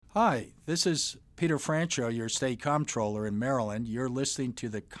Hi, this is Peter Francho, your state comptroller in Maryland. You're listening to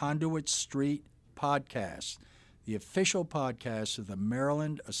the Conduit Street Podcast, the official podcast of the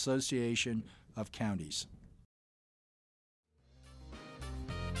Maryland Association of Counties.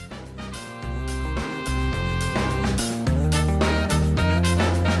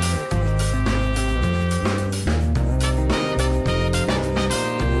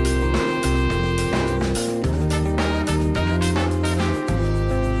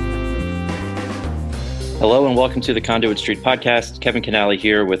 Hello and welcome to the Conduit Street Podcast. Kevin Canale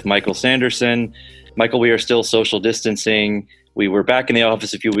here with Michael Sanderson. Michael, we are still social distancing. We were back in the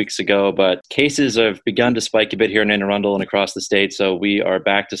office a few weeks ago, but cases have begun to spike a bit here in Anne Arundel and across the state, so we are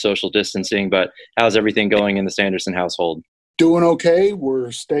back to social distancing. But how's everything going in the Sanderson household? Doing okay. We're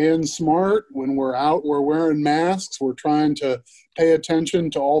staying smart. When we're out, we're wearing masks. We're trying to pay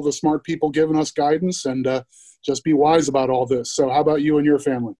attention to all the smart people giving us guidance and just be wise about all this. So how about you and your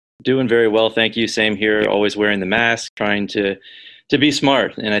family? Doing very well, thank you. Same here, always wearing the mask, trying to be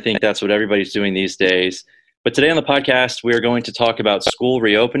smart. And I think that's what everybody's doing these days. But today on the podcast, we are going to talk about school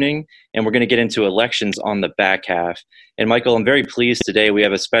reopening, and we're going to get into elections on the back half. And Michael, I'm very pleased today we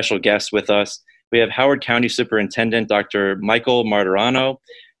have a special guest with us. We have Howard County Superintendent Dr. Michael Martorano.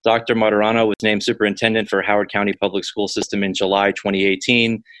 Dr. Martorano was named superintendent for Howard County Public School System in July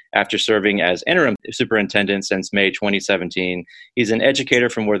 2018 after serving as interim superintendent since May 2017. He's an educator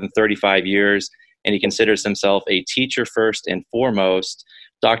for more than 35 years, and he considers himself a teacher first and foremost.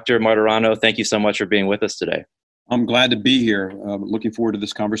 Dr. Martorano, thank you so much for being with us today. I'm glad to be here. Looking forward to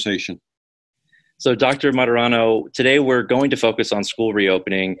this conversation. So, Dr. Martorano, today we're going to focus on school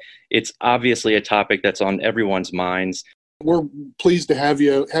reopening. It's obviously a topic that's on everyone's minds. We're pleased to have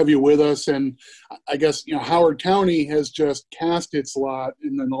you with us, and I guess Howard County has just cast its lot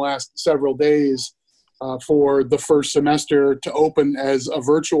in the last several days for the first semester to open as a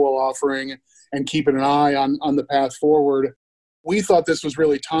virtual offering and keeping an eye on the path forward. We thought this was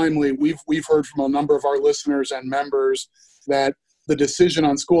really timely. We've heard from a number of our listeners and members that the decision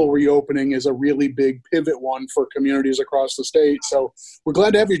on school reopening is a really big pivot one for communities across the state. So we're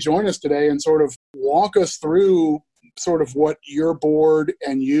glad to have you join us today and sort of walk us through sort of what your board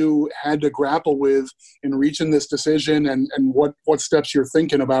and you had to grapple with in reaching this decision and what steps you're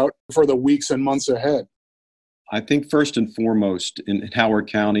thinking about for the weeks and months ahead. I think first and foremost in Howard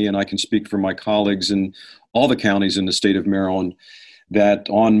County, and I can speak for my colleagues in all the counties in the state of Maryland, that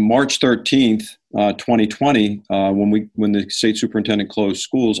on March 13th, 2020, when the state superintendent closed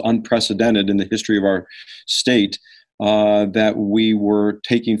schools, unprecedented in the history of our state, that we were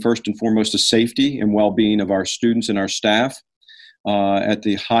taking first and foremost the safety and well-being of our students and our staff at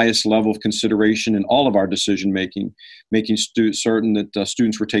the highest level of consideration in all of our decision-making, making certain that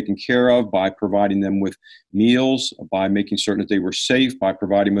students were taken care of by providing them with meals, by making certain that they were safe, by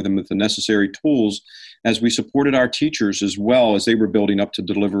providing them with the necessary tools, as we supported our teachers as well as they were building up to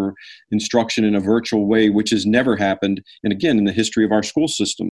deliver instruction in a virtual way, which has never happened, and again, in the history of our school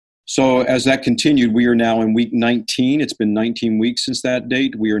system. So as that continued, we are now in week 19. It's been 19 weeks since that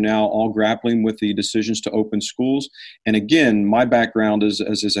date. We are now all grappling with the decisions to open schools. And again, my background is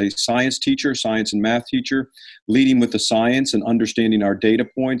as a science teacher, science and math teacher, leading with the science and understanding our data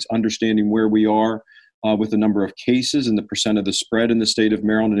points, understanding where we are with the number of cases and the percent of the spread in the state of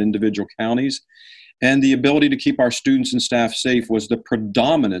Maryland and individual counties. And the ability to keep our students and staff safe was the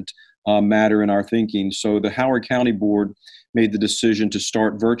predominant matter in our thinking. So the Howard County Board made the decision to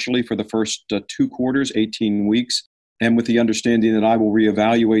start virtually for the first 2 quarters, 18 weeks, and with the understanding that I will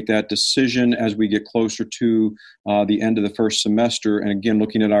reevaluate that decision as we get closer to the end of the first semester. And again,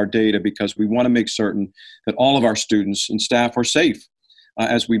 looking at our data, because we want to make certain that all of our students and staff are safe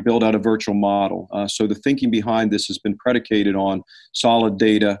as we build out a virtual model. So the thinking behind this has been predicated on solid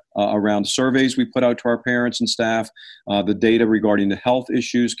data around surveys we put out to our parents and staff, the data regarding the health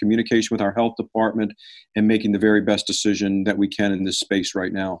issues, communication with our health department, and making the very best decision that we can in this space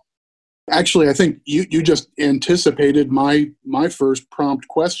right now. Actually, I think you just anticipated my first prompt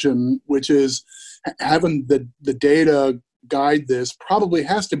question, which is having the data guide this probably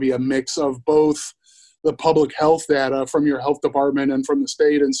has to be a mix of both the public health data from your health department and from the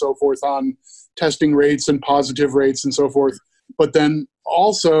state and so forth on testing rates and positive rates and so forth, but then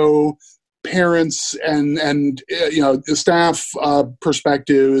also parents and the staff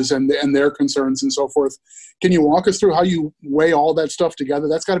perspectives and their concerns and so forth. Can you walk us through how you weigh all that stuff together?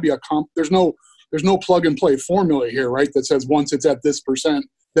 That's got to be there's no plug and play formula here, right? That says once it's at this percent,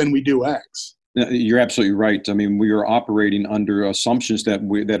 then we do X. You're absolutely right. I mean, we are operating under assumptions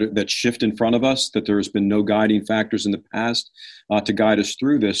that shift in front of us, that there has been no guiding factors in the past to guide us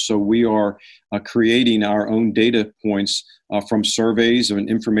through this. So we are creating our own data points from surveys and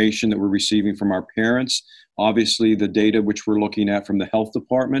information that we're receiving from our parents. Obviously, the data which we're looking at from the health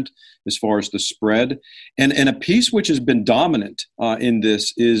department as far as the spread. And a piece which has been dominant in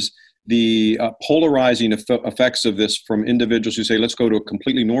this is the polarizing effects of this from individuals who say, let's go to a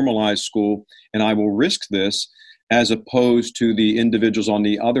completely normalized school and I will risk this, as opposed to the individuals on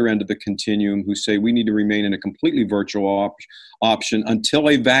the other end of the continuum who say we need to remain in a completely virtual option until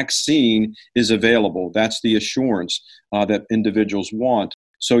a vaccine is available. That's the assurance that individuals want.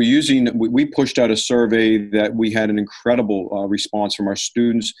 So we pushed out a survey that we had an incredible response from our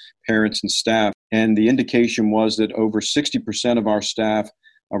students, parents, and staff. And the indication was that over 60% of our staff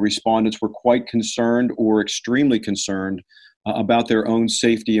respondents were quite concerned or extremely concerned about their own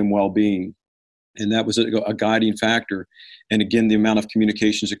safety and well-being. And that was a guiding factor. And again, the amount of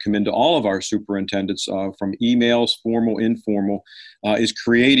communications that come into all of our superintendents from emails, formal, informal, is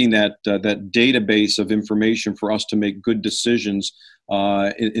creating that database of information for us to make good decisions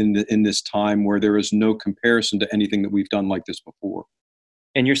in this time where there is no comparison to anything that we've done like this before.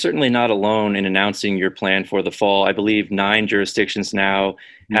 And you're certainly not alone in announcing your plan for the fall. I believe 9 jurisdictions now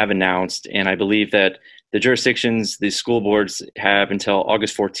have announced, and I believe that the jurisdictions, the school boards have until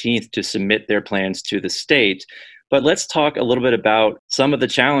August 14th to submit their plans to the state. But let's talk a little bit about some of the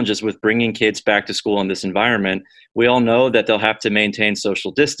challenges with bringing kids back to school in this environment. We all know that they'll have to maintain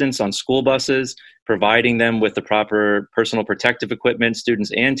social distance on school buses, providing them with the proper personal protective equipment,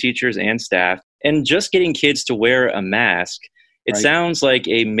 students and teachers and staff, and just getting kids to wear a mask. It sounds like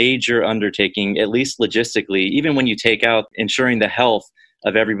a major undertaking, at least logistically, even when you take out ensuring the health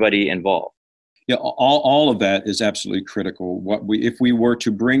of everybody involved. Yeah, all of that is absolutely critical. If we were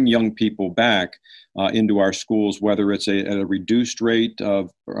to bring young people back into our schools, whether it's at a reduced rate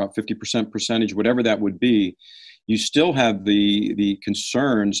of 50% percentage, whatever that would be, you still have the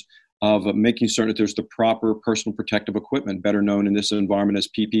concerns of making certain that there's the proper personal protective equipment, better known in this environment as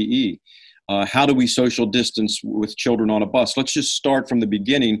PPE. How do we social distance with children on a bus? Let's just start from the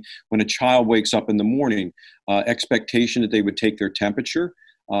beginning. When a child wakes up in the morning, expectation that they would take their temperature.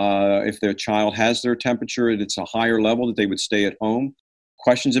 If their child has their temperature and it's a higher level, that they would stay at home.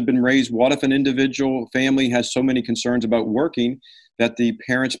 Questions have been raised. What if an individual family has so many concerns about working that the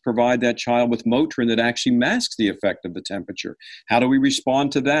parents provide that child with Motrin that actually masks the effect of the temperature? How do we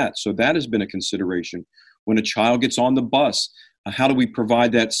respond to that? So that has been a consideration. When a child gets on the bus, how do we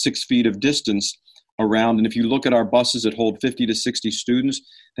provide that 6 feet of distance around? And if you look at our buses that hold 50 to 60 students,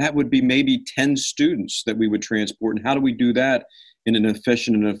 that would be maybe 10 students that we would transport. And how do we do that in an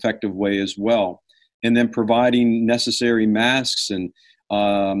efficient and effective way as well? And then providing necessary masks and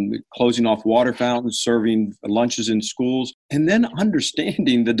closing off water fountains, serving lunches in schools, and then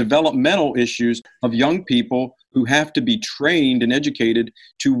understanding the developmental issues of young people who have to be trained and educated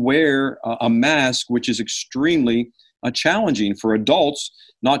to wear a mask, which is extremely challenging for adults,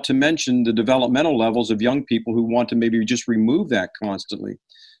 not to mention the developmental levels of young people who want to maybe just remove that constantly.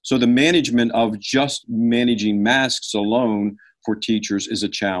 So the management of just managing masks alone for teachers is a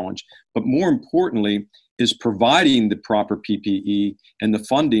challenge. But more importantly is providing the proper PPE and the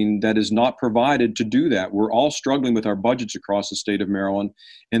funding that is not provided to do that. We're all struggling with our budgets across the state of Maryland,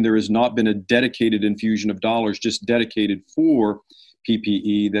 and there has not been a dedicated infusion of dollars just dedicated for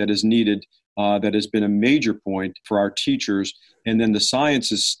PPE that is needed. That has been a major point for our teachers. And then the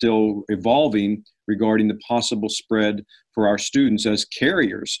science is still evolving regarding the possible spread for our students as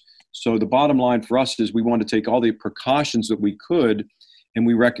carriers. So the bottom line for us is we want to take all the precautions that we could, and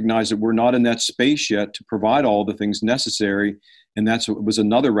we recognize that we're not in that space yet to provide all the things necessary. And that was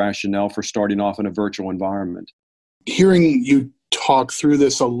another rationale for starting off in a virtual environment. Hearing you talk through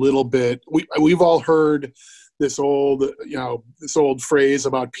this a little bit, we've all heard this old phrase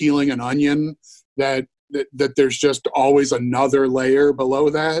about peeling an onion, that there's just always another layer below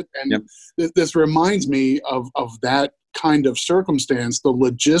that. And this reminds me of that kind of circumstance, the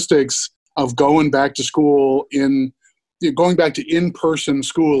logistics of going back to school going back to in-person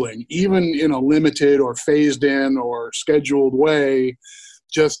schooling, even in a limited or phased in or scheduled way,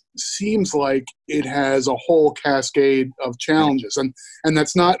 just seems like it has a whole cascade of challenges. And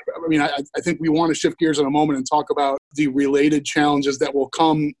that's not, I think we want to shift gears in a moment and talk about the related challenges that will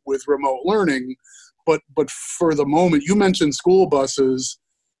come with remote learning. But for the moment, you mentioned school buses,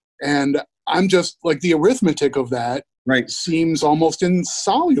 and I'm just like, the arithmetic of that seems almost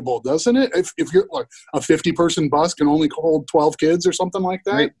insoluble, doesn't it? If you're like a 50-person bus can only hold 12 kids or something like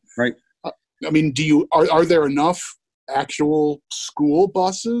that. Right. Are there enough actual school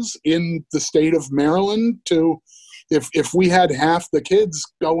buses in the state of Maryland to, if we had half the kids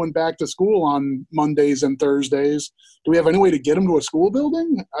going back to school on Mondays and Thursdays, do we have any way to get them to a school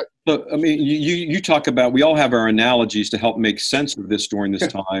building? Look, I mean, you talk about, we all have our analogies to help make sense of this during this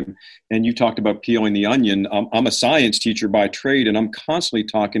time. And you talked about peeling the onion. I'm a science teacher by trade, and I'm constantly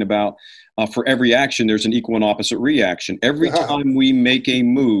talking about for every action, there's an equal and opposite reaction. Every time we make a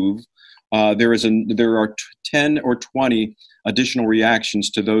move, there are 10 or 20 additional reactions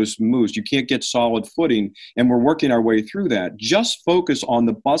to those moves. You can't get solid footing, and we're working our way through that. Just focus on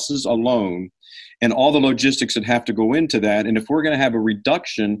the buses alone and all the logistics that have to go into that. And if we're going to have a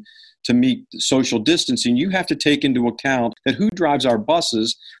reduction to meet social distancing, you have to take into account that who drives our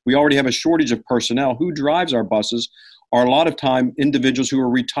buses. We already have a shortage of personnel. Who drives our buses are a lot of time individuals who are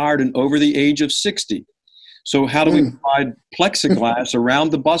retired and over the age of 60. So how do we provide plexiglass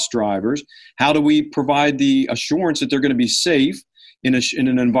around the bus drivers? How do we provide the assurance that they're going to be safe in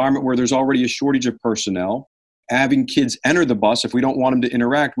an environment where there's already a shortage of personnel? Having kids enter the bus, if we don't want them to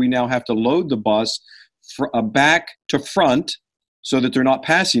interact, we now have to load the bus back to front so that they're not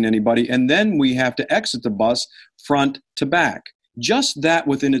passing anybody. And then we have to exit the bus front to back. Just that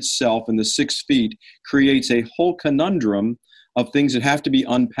within itself in the 6 feet creates a whole conundrum of things that have to be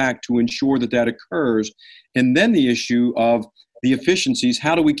unpacked to ensure that that occurs. And then the issue of the efficiencies,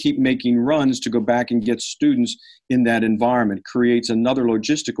 how do we keep making runs to go back and get students in that environment, creates another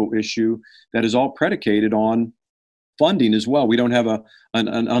logistical issue that is all predicated on funding as well. We don't have an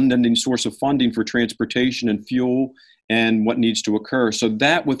unending source of funding for transportation and fuel and what needs to occur. So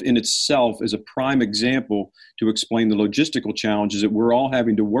that within itself is a prime example to explain the logistical challenges that we're all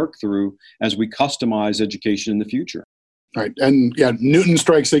having to work through as we customize education in the future. Right. And yeah, Newton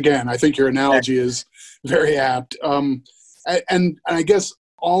strikes again. I think your analogy is very apt. And I guess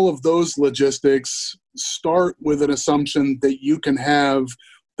all of those logistics start with an assumption that you can have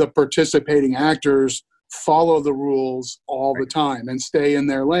the participating actors follow the rules all the time and stay in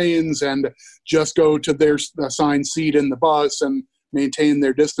their lanes and just go to their assigned seat in the bus and maintain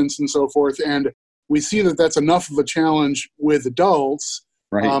their distance and so forth. And we see that that's enough of a challenge with adults.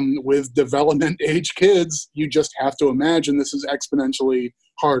 Right. With development age kids, you just have to imagine this is exponentially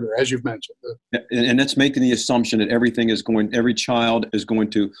harder, as you've mentioned. And that's making the assumption that every child is going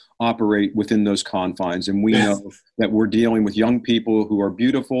to operate within those confines. And we know that we're dealing with young people who are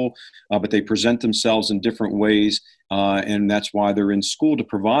beautiful, but they present themselves in different ways. And that's why they're in school, to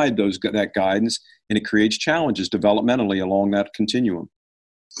provide that guidance. And it creates challenges developmentally along that continuum.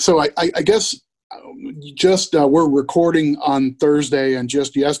 So I guess we're recording on Thursday, and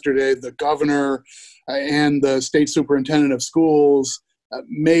just yesterday, the governor and the state superintendent of schools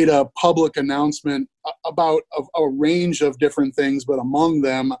made a public announcement about a range of different things, but among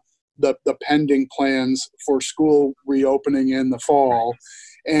them, the pending plans for school reopening in the fall.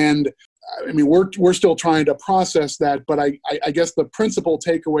 And I mean, we're still trying to process that, but I guess the principal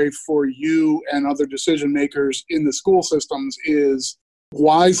takeaway for you and other decision makers in the school systems is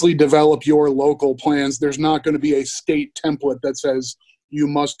wisely develop your local plans. There's not going to be a state template that says you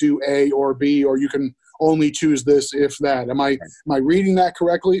must do A or B, or you can only choose this if that. Am I reading that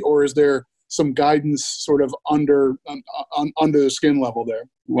correctly, or is there some guidance sort of under the skin level there?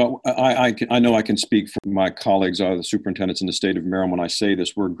 Well, I know I can speak for my colleagues, the superintendents in the state of Maryland, when I say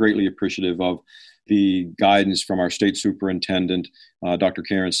this. We're greatly appreciative of the guidance from our state superintendent, Dr.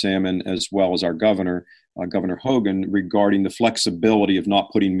 Karen Salmon, as well as our governor, Governor Hogan, regarding the flexibility of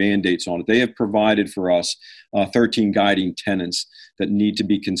not putting mandates on it. They have provided for us 13 guiding tenets that need to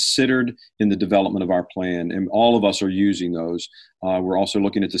be considered in the development of our plan, and all of us are using those. We're also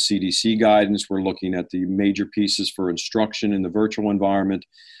looking at the CDC guidance. We're looking at the major pieces for instruction in the virtual environment.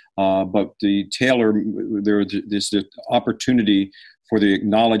 But there's the opportunity for the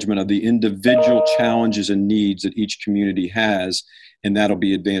acknowledgement of the individual challenges and needs that each community has, and that'll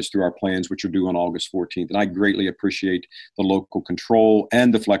be advanced through our plans, which are due on August 14th. And I greatly appreciate the local control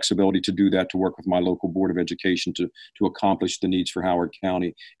and the flexibility to do that, to work with my local Board of Education to accomplish the needs for Howard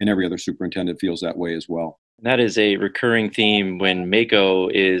County, and every other superintendent feels that way as well. That is a recurring theme when MACo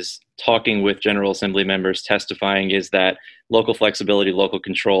is talking with General Assembly members testifying, is that local flexibility, local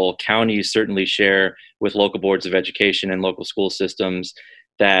control. Counties certainly share with local boards of education and local school systems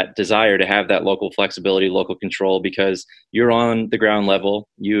that desire to have that local flexibility, local control, because you're on the ground level,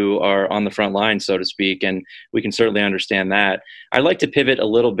 you are on the front line, so to speak, and we can certainly understand that. I'd like to pivot a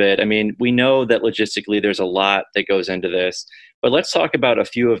little bit. I mean, we know that logistically there's a lot that goes into this, but let's talk about a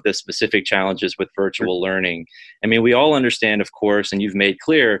few of the specific challenges with virtual learning. I mean, we all understand, of course, and you've made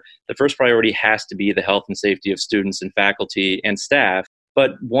clear, the first priority has to be the health and safety of students and faculty and staff.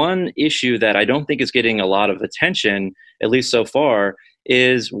 But one issue that I don't think is getting a lot of attention, at least so far,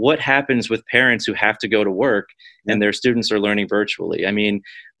 is what happens with parents who have to go to work and their students are learning virtually. I mean,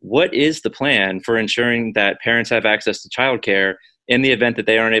 what is the plan for ensuring that parents have access to childcare in the event that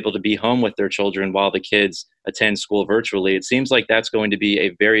they aren't able to be home with their children while the kids attend school virtually? It seems like that's going to be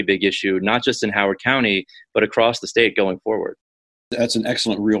a very big issue, not just in Howard County, but across the state going forward. That's an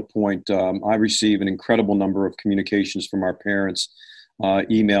excellent real point. I receive an incredible number of communications from our parents,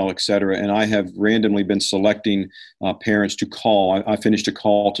 email, et cetera. And I have randomly been selecting parents to call. I finished a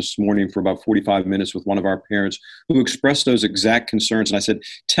call this morning for about 45 minutes with one of our parents who expressed those exact concerns. And I said,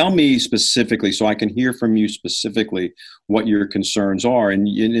 tell me specifically so I can hear from you specifically what your concerns are. And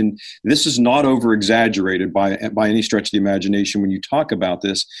this is not over exaggerated by any stretch of the imagination when you talk about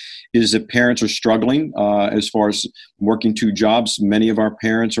this, is that parents are struggling as far as working 2 jobs. Many of our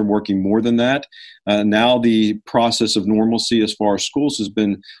parents are working more than that. Now the process of normalcy as far as schools has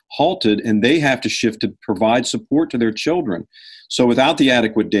been halted, and they have to shift to provide support to their children. So without the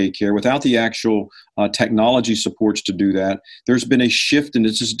adequate daycare, without the actual technology supports to do that, there's been a shift, and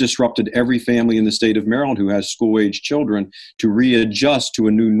it's just disrupted every family in the state of Maryland who has school-age children to readjust to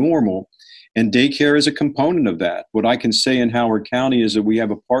a new normal. And daycare is a component of that. What I can say in Howard County is that we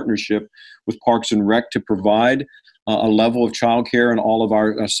have a partnership with Parks and Rec to provide a level of childcare in all of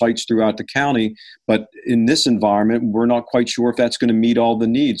our sites throughout the county. But in this environment, we're not quite sure if that's going to meet all the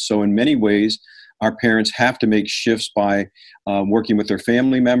needs. So in many ways, our parents have to make shifts by working with their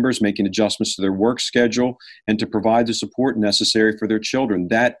family members, making adjustments to their work schedule, and to provide the support necessary for their children.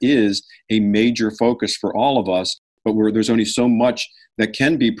 That is a major focus for all of us. But there's only so much that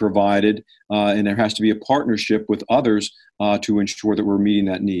can be provided, and there has to be a partnership with others to ensure that we're meeting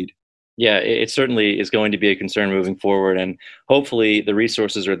that need. Yeah, it certainly is going to be a concern moving forward. And hopefully the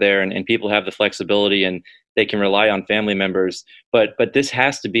resources are there and people have the flexibility and they can rely on family members. But this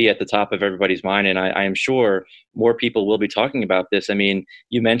has to be at the top of everybody's mind. And I am sure more people will be talking about this. I mean,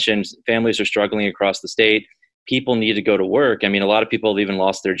 you mentioned families are struggling across the state. People need to go to work. I mean, a lot of people have even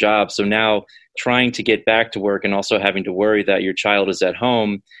lost their jobs. So now trying to get back to work and also having to worry that your child is at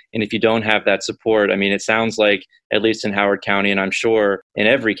home. And if you don't have that support, I mean, it sounds like, at least in Howard County, and I'm sure in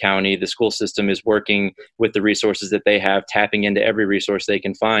every county, the school system is working with the resources that they have, tapping into every resource they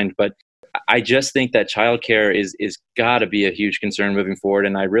can find. But I just think that childcare is got to be a huge concern moving forward.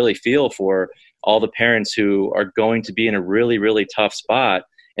 And I really feel for all the parents who are going to be in a really, really tough spot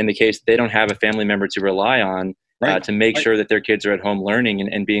in the case they don't have a family member to rely on to make sure that their kids are at home learning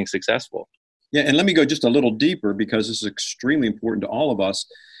and being successful. Yeah, and let me go just a little deeper because this is extremely important to all of us.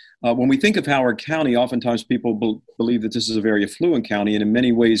 When we think of Howard County, oftentimes people believe that this is a very affluent county, and in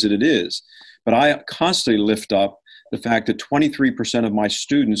many ways it is. But I constantly lift up the fact that 23% of my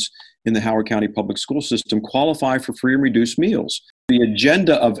students in the Howard County public school system qualify for free and reduced meals. The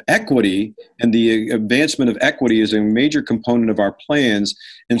agenda of equity and the advancement of equity is a major component of our plans.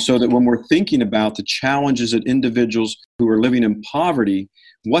 And so that when we're thinking about the challenges that individuals who are living in poverty,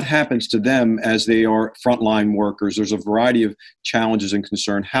 what happens to them as they are frontline workers? There's a variety of challenges and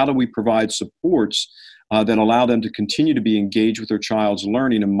concern. How do we provide supports that allow them to continue to be engaged with their child's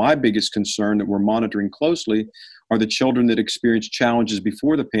learning? And my biggest concern that we're monitoring closely are the children that experienced challenges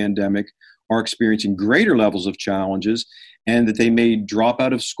before the pandemic are experiencing greater levels of challenges, and that they may drop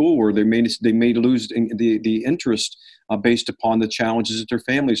out of school or they may lose the interest based upon the challenges that their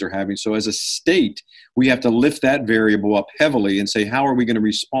families are having. So as a state, we have to lift that variable up heavily and say, how are we going to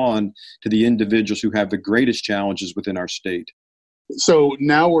respond to the individuals who have the greatest challenges within our state? So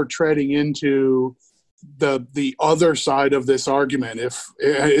now we're treading into the other side of this argument. If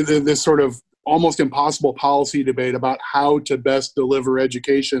this sort of almost impossible policy debate about how to best deliver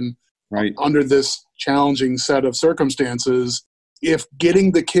education under this challenging set of circumstances, if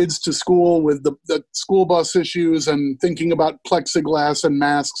getting the kids to school with the school bus issues and thinking about plexiglass and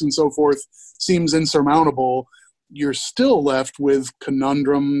masks and so forth seems insurmountable, you're still left with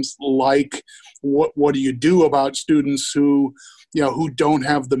conundrums like what do you do about students who don't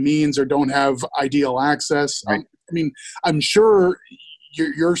have the means or don't have ideal access? Right. I mean, I'm sure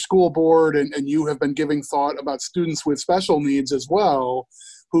your school board and you have been giving thought about students with special needs as well,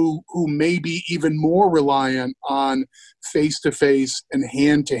 who may be even more reliant on face-to-face and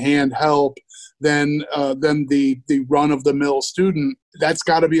hand-to-hand help than the run-of-the-mill student. That's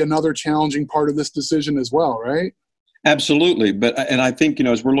got to be another challenging part of this decision as well, right? Absolutely. And I think,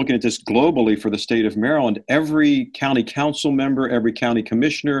 as we're looking at this globally for the state of Maryland, every county council member, every county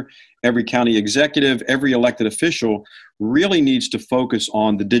commissioner, every county executive, every elected official really needs to focus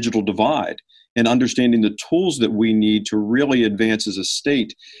on the digital divide and understanding the tools that we need to really advance as a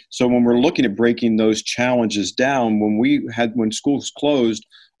state. So when we're looking at breaking those challenges down, when schools closed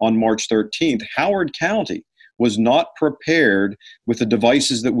on March 13th, Howard County was not prepared with the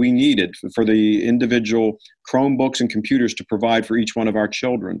devices that we needed for the individual Chromebooks and computers to provide for each one of our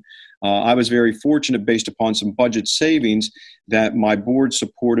children. I was very fortunate, based upon some budget savings, that my board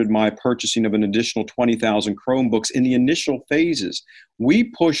supported my purchasing of an additional 20,000 Chromebooks in the initial phases. We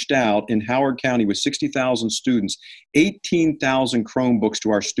pushed out in Howard County with 60,000 students, 18,000 Chromebooks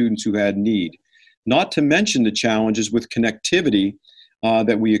to our students who had need, not to mention the challenges with connectivity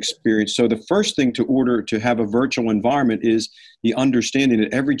that we experience. So the first thing to have a virtual environment is the understanding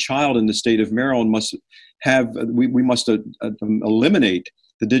that every child in the state of Maryland must have, we must eliminate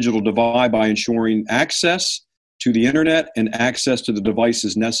the digital divide by ensuring access to the internet and access to the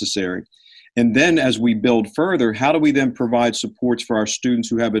devices necessary. And then as we build further, how do we then provide supports for our students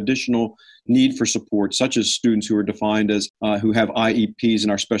who have additional need for support, such as students who are defined as who have IEPs in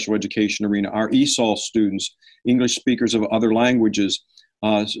our special education arena, our ESOL students, English speakers of other languages,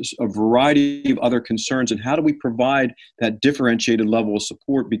 a variety of other concerns, and how do we provide that differentiated level of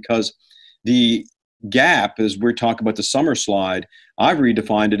support? Because the gap, as we're talking about the summer slide, I've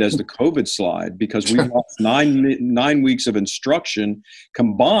redefined it as the COVID slide, because we lost 9 weeks of instruction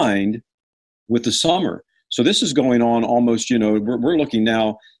combined with the summer. So this is going on almost, we're looking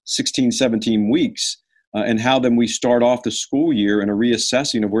now 16, 17 weeks. And how then we start off the school year and a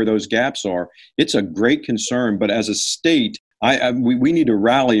reassessing of where those gaps are. It's a great concern, but as a state, we need to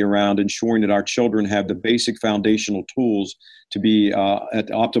rally around ensuring that our children have the basic foundational tools to be at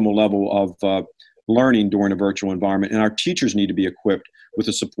the optimal level of learning during a virtual environment. And our teachers need to be equipped with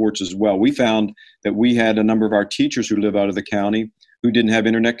the supports as well. We found that we had a number of our teachers who live out of the county who didn't have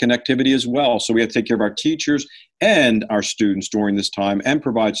internet connectivity as well. So we had to take care of our teachers and our students during this time and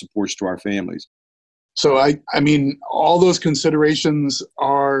provide supports to our families. So I mean, all those considerations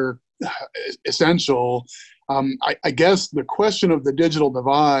are essential. I guess the question of the digital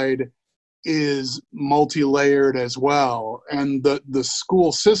divide is multi-layered as well, and the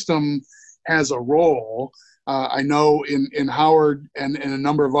school system has a role. I know in Howard and in a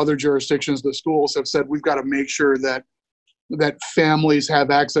number of other jurisdictions, the schools have said we've got to make sure that families have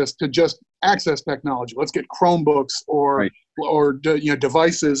access to just access technology. Let's get Chromebooks or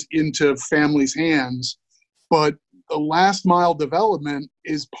devices into families' hands. But the last mile development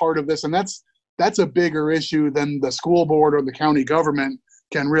is part of this, and that's a bigger issue than the school board or the county government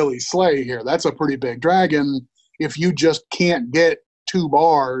can really slay here. That's a pretty big dragon. If you just can't get 2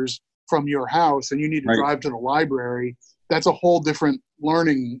 bars from your house and you need to drive to the library, that's a whole different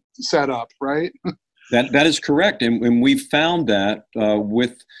learning setup, right? That is correct. And we found that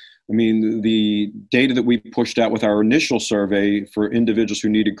the data that we pushed out with our initial survey for individuals who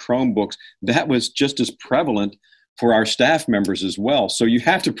needed Chromebooks, that was just as prevalent for our staff members as well. So you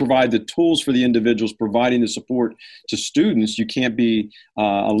have to provide the tools for the individuals, providing the support to students. You can't be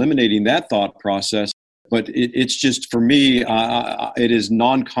eliminating that thought process. But it's just, for me, it is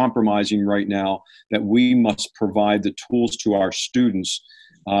non-compromising right now that we must provide the tools to our students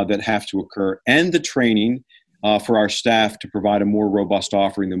that have to occur, and the training for our staff to provide a more robust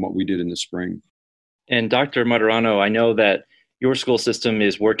offering than what we did in the spring. And Dr. Martorano, I know that your school system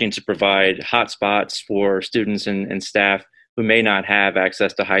is working to provide hotspots for students and staff who may not have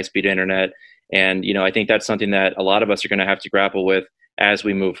access to high-speed internet. And, I think that's something that a lot of us are going to have to grapple with as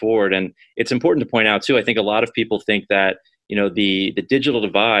we move forward. And it's important to point out, too, I think a lot of people think that, the digital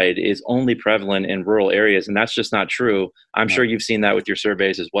divide is only prevalent in rural areas, and that's just not true. I'm sure you've seen that with your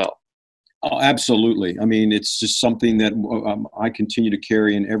surveys as well. Oh, absolutely. I mean, it's just something that I continue to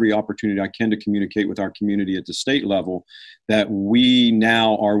carry in every opportunity I can to communicate with our community at the state level, that we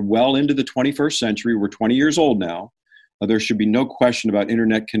now are well into the 21st century. We're 20 years old now. There should be no question about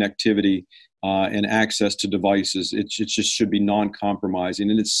internet connectivity and access to devices. It just should be non-compromising,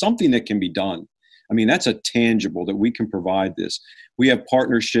 and it's something that can be done. I mean, that's a tangible that we can provide this. We have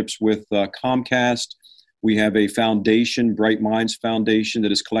partnerships with Comcast. We have a foundation, Bright Minds Foundation,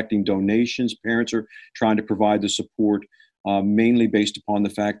 that is collecting donations. Parents are trying to provide the support, mainly based upon the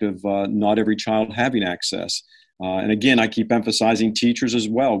fact of not every child having access. And again, I keep emphasizing teachers as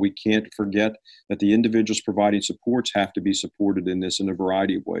well. We can't forget that the individuals providing supports have to be supported in this in a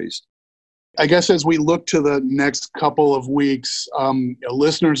variety of ways. I guess as we look to the next couple of weeks,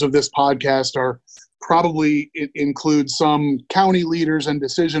 listeners of this podcast are probably it includes some county leaders and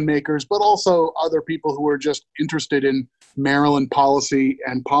decision makers, but also other people who are just interested in Maryland policy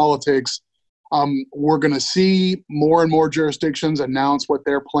and politics. We're going to see more and more jurisdictions announce what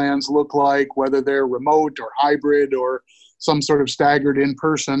their plans look like, whether they're remote or hybrid or some sort of staggered in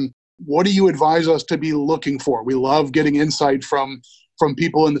person. What do you advise us to be looking for? We love getting insight from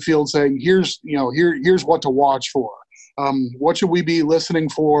people in the field saying, here's what to watch for. What should we be listening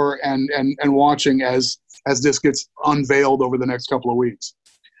for and watching as this gets unveiled over the next couple of weeks?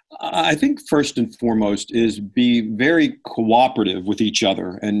 I think first and foremost is be very cooperative with each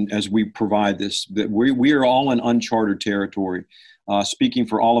other. And as we provide this, that we are all in uncharted territory. Speaking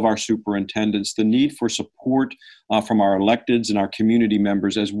for all of our superintendents, the need for support from our electeds and our community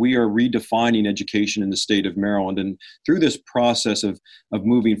members as we are redefining education in the state of Maryland. And through this process of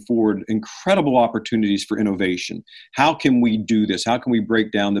moving forward, incredible opportunities for innovation. How can we do this? How can we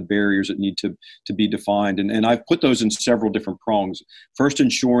break down the barriers that need to be defined? And I've put those in several different prongs. First,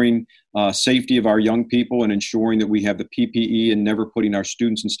 ensuring safety of our young people and ensuring that we have the PPE and never putting our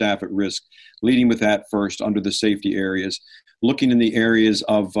students and staff at risk. Leading with that first under the safety areas. Looking in the areas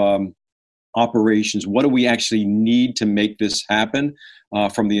of operations, what do we actually need to make this happen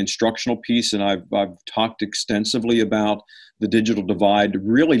from the instructional piece? And I've talked extensively about the digital divide, to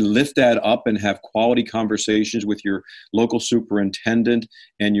really lift that up and have quality conversations with your local superintendent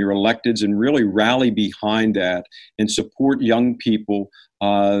and your electeds and really rally behind that and support young people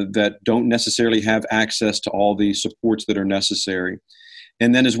that don't necessarily have access to all the supports that are necessary.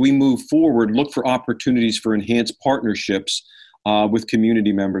 And then as we move forward, look for opportunities for enhanced partnerships with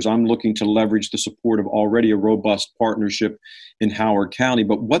community members. I'm looking to leverage the support of already a robust partnership in Howard County,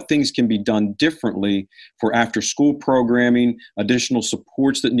 but what things can be done differently for after-school programming, additional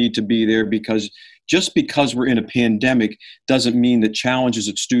supports that need to be there, because just because we're in a pandemic doesn't mean that challenges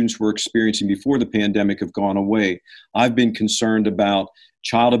that students were experiencing before the pandemic have gone away. I've been concerned about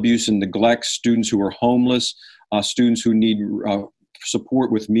child abuse and neglect, students who are homeless, students who need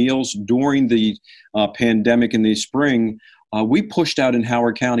support with meals. During the pandemic in the spring, we pushed out in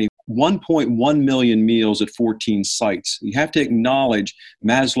Howard County 1.1 million meals at 14 sites. You have to acknowledge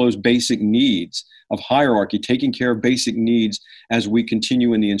Maslow's basic needs of hierarchy, taking care of basic needs as we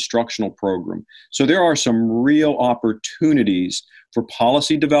continue in the instructional program. So there are some real opportunities for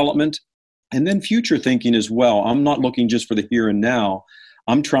policy development and then future thinking as well. I'm not looking just for the here and now.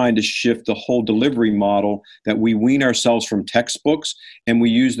 I'm trying to shift the whole delivery model, that we wean ourselves from textbooks and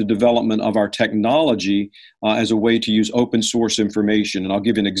we use the development of our technology as a way to use open source information. And I'll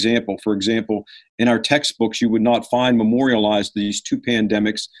give you an example. For example, in our textbooks, you would not find memorialized these two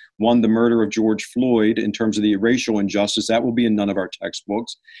pandemics. One, the murder of George Floyd in terms of the racial injustice. That will be in none of our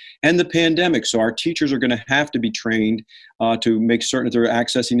textbooks. And the pandemic. So our teachers are going to have to be trained to make certain that they're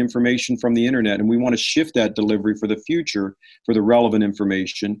accessing information from the internet. And we want to shift that delivery for the future for the relevant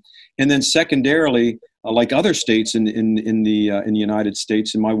information. And then secondarily, like other states in the United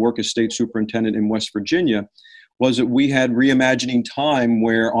States, in my work as state superintendent in West Virginia, was that we had reimagining time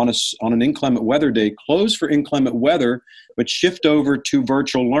where on an inclement weather day, close for inclement weather, but shift over to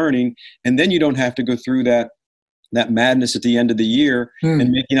virtual learning. And then you don't have to go through that madness at the end of the year and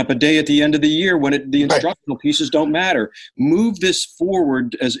making up a day at the end of the year when the instructional pieces don't matter. Move this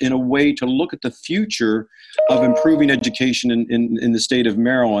forward as in a way to look at the future of improving education in the state of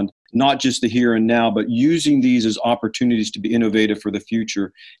Maryland, not just the here and now, but using these as opportunities to be innovative for the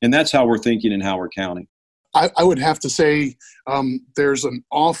future. And that's how we're thinking in Howard County. I would have to say there's an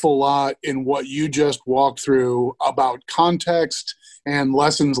awful lot in what you just walked through about context and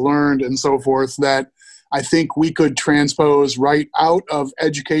lessons learned and so forth that I think we could transpose right out of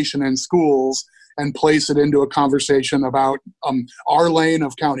education and schools and place it into a conversation about our lane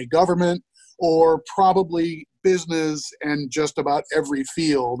of county government, or probably business and just about every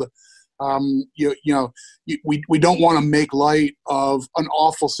field. We don't want to make light of an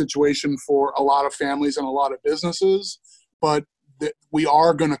awful situation for a lot of families and a lot of businesses, but we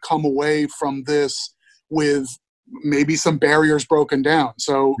are going to come away from this with maybe some barriers broken down.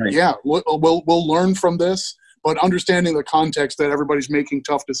 So right. Yeah, we'll learn from this, but understanding the context that everybody's making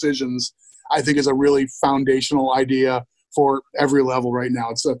tough decisions, I think is a really foundational idea for every level right now.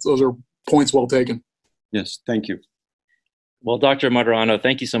 Those are points well taken. Yes, thank you. Well, Dr. Martorano,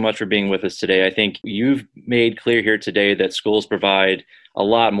 thank you so much for being with us today. I think you've made clear here today that schools provide a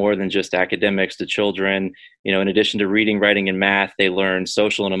lot more than just academics to children. In addition to reading, writing, and math, they learn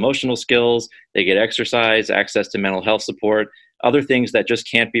social and emotional skills, they get exercise, access to mental health support, other things that just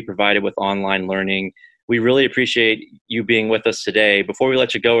can't be provided with online learning. We really appreciate you being with us today. Before we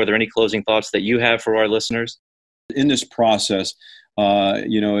let you go, are there any closing thoughts that you have for our listeners? In this process,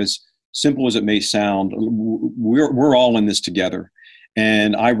 as simple as it may sound, we're all in this together.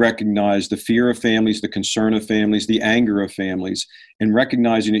 And I recognize the fear of families, the concern of families, the anger of families, and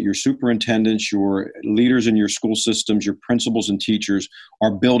recognizing that your superintendents, your leaders in your school systems, your principals and teachers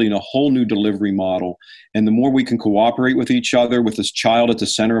are building a whole new delivery model. And the more we can cooperate with each other, with this child at the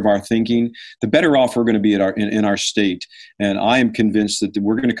center of our thinking, the better off we're going to be in our state. And I am convinced that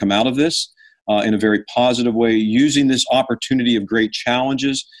we're going to come out of this in a very positive way, using this opportunity of great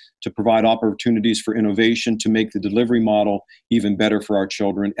challenges to provide opportunities for innovation, to make the delivery model even better for our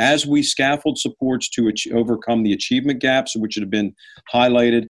children. As we scaffold supports to overcome the achievement gaps, which have been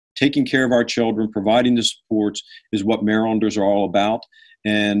highlighted, taking care of our children, providing the supports is what Marylanders are all about.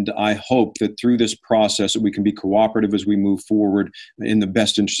 And I hope that through this process that we can be cooperative as we move forward in the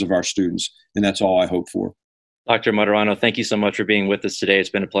best interest of our students. And that's all I hope for. Dr. Martorano, thank you so much for being with us today. It's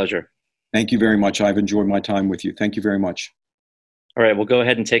been a pleasure. Thank you very much. I've enjoyed my time with you. Thank you very much. All right, we'll go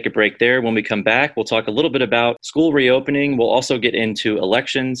ahead and take a break there. When we come back, we'll talk a little bit about school reopening. We'll also get into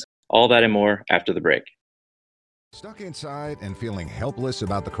elections, all that and more after the break. Stuck inside and feeling helpless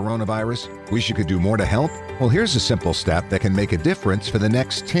about the coronavirus? Wish you could do more to help? Well, here's a simple step that can make a difference for the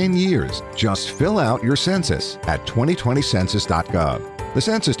next 10 years. Just fill out your census at 2020census.gov. The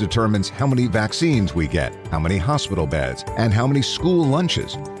census determines how many vaccines we get, how many hospital beds, and how many school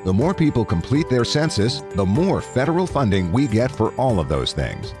lunches. The more people complete their census, the more federal funding we get for all of those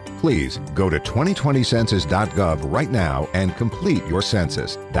things. Please go to 2020census.gov right now and complete your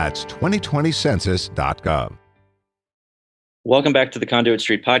census. That's 2020census.gov. Welcome back to the Conduit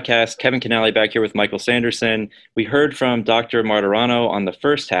Street Podcast. Kevin Canale back here with Michael Sanderson. We heard from Dr. Martorano on the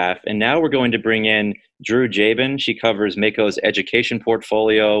first half, and now we're going to bring in Drew Jabin. She covers MACo's education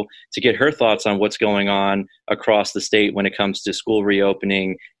portfolio to get her thoughts on what's going on across the state when it comes to school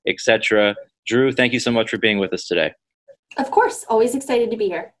reopening, etc. Drew, thank you so much for being with us today. Of course, always excited to be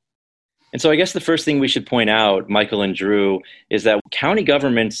here. And so I guess the first thing we should point out, Michael and Drew, is that county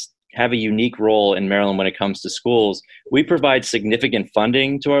governments have a unique role in Maryland when it comes to schools. We provide significant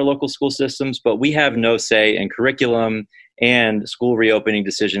funding to our local school systems, but we have no say in curriculum and school reopening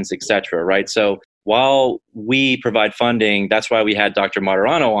decisions, et cetera, right? So while we provide funding, that's why we had Dr.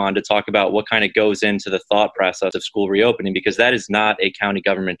 Martorano on to talk about what kind of goes into the thought process of school reopening, because that is not a county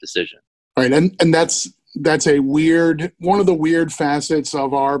government decision. Right, and that's a one of the weird facets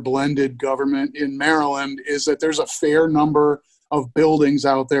of our blended government in Maryland is that there's a fair number of buildings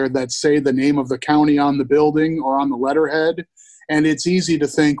out there that say the name of the county on the building or on the letterhead. And it's easy to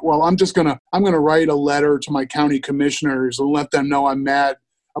think, well, I'm going to write a letter to my county commissioners and let them know I'm mad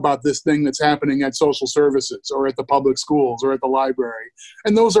about this thing that's happening at social services or at the public schools or at the library.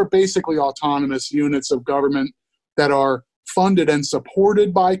 And those are basically autonomous units of government that are funded and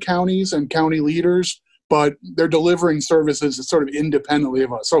supported by counties and county leaders, but they're delivering services sort of independently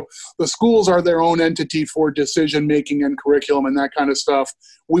of us. So the schools are their own entity for decision-making and curriculum and that kind of stuff.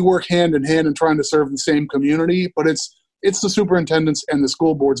 We work hand in hand in trying to serve the same community, but it's the superintendents and the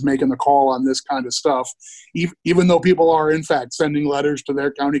school boards making the call on this kind of stuff, even though people are, in fact, sending letters to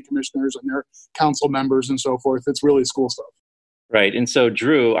their county commissioners and their council members and so forth. It's really school stuff. Right. And so,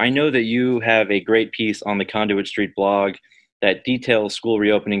 Drew, I know that you have a great piece on the Conduit Street blog that details school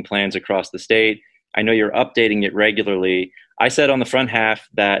reopening plans across the state. I know you're updating it regularly. I said on the front half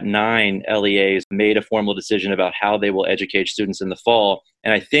that 9 LEAs made a formal decision about how they will educate students in the fall.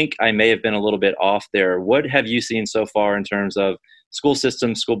 And I think I may have been a little bit off there. What have you seen so far in terms of school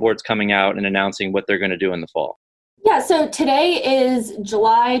systems, school boards coming out and announcing what they're going to do in the fall? Yeah, so today is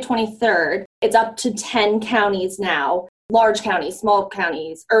July 23rd. It's up to 10 counties now, large counties, small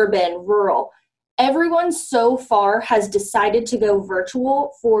counties, urban, rural. Everyone so far has decided to go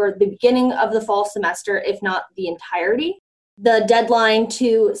virtual for the beginning of the fall semester, if not the entirety. The deadline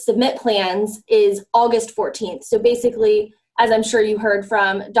to submit plans is August 14th. So basically, as I'm sure you heard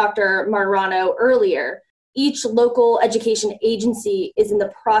from Dr. Martorano earlier, each local education agency is in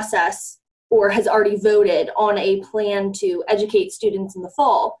the process or has already voted on a plan to educate students in the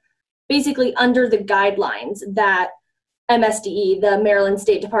fall, basically under the guidelines that MSDE, the Maryland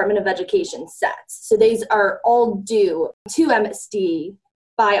State Department of Education, sets. So these are all due to MSDE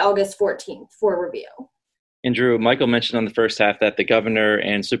by August 14th for review. And Drew, Michael mentioned on the first half that the governor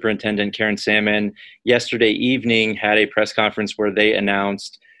and Superintendent Karen Salmon yesterday evening had a press conference where they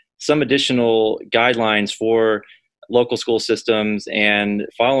announced some additional guidelines for local school systems and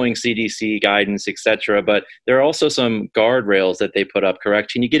following CDC guidance, et cetera. But there are also some guardrails that they put up,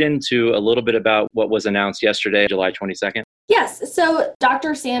 correct? Can you get into a little bit about what was announced yesterday, July 22nd? Yes. So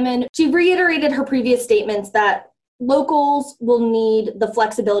Dr. Salmon, she reiterated her previous statements that locals will need the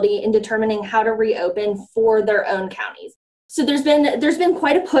flexibility in determining how to reopen for their own counties. So there's been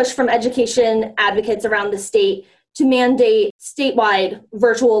quite a push from education advocates around the state to mandate statewide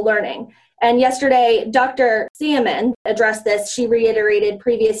virtual learning. And yesterday, Dr. Salmon addressed this. She reiterated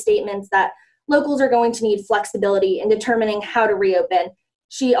previous statements that locals are going to need flexibility in determining how to reopen.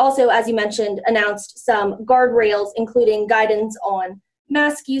 She also, as you mentioned, announced some guardrails, including guidance on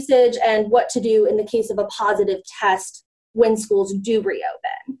mask usage and what to do in the case of a positive test when schools do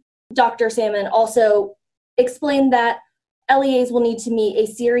reopen. Dr. Salmon also explained that LEAs will need to meet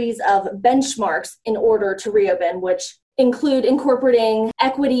a series of benchmarks in order to reopen, which include incorporating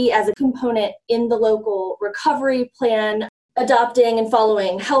equity as a component in the local recovery plan, adopting and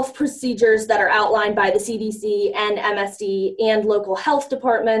following health procedures that are outlined by the CDC and MSD and local health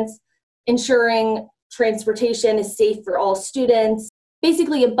departments, ensuring transportation is safe for all students,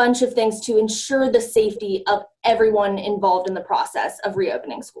 basically a bunch of things to ensure the safety of everyone involved in the process of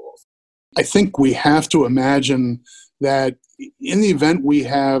reopening schools. I think we have to imagine that in the event we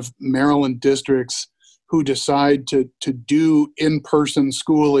have Maryland districts who decide to do in-person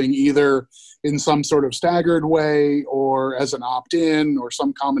schooling either in some sort of staggered way or as an opt-in or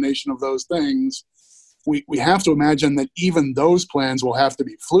some combination of those things, we have to imagine that even those plans will have to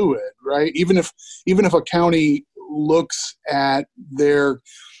be fluid, right? Even if a county looks at their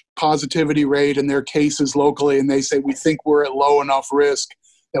positivity rate and their cases locally and they say, we think we're at low enough risk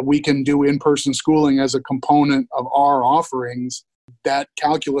that we can do in-person schooling as a component of our offerings, that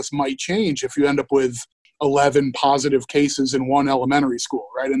calculus might change if you end up with 11 positive cases in one elementary school,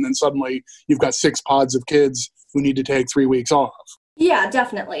 right? And then suddenly you've got 6 pods of kids who need to take 3 weeks off. Yeah,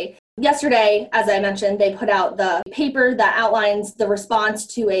 definitely. Yesterday, as I mentioned, they put out the paper that outlines the response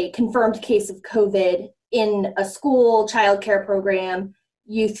to a confirmed case of COVID in a school, childcare program,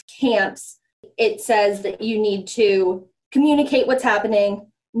 youth camps. It says that you need to communicate what's happening,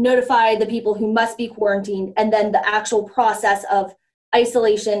 notify the people who must be quarantined, and then the actual process of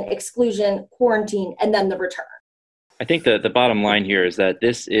isolation, exclusion, quarantine, and then the return. I think the bottom line here is that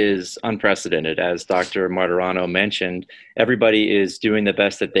this is unprecedented. As Dr. Martirano mentioned, everybody is doing the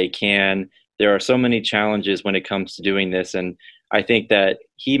best that they can. There are so many challenges when it comes to doing this. And I think that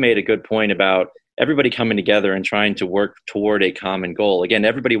he made a good point about everybody coming together and trying to work toward a common goal. Again,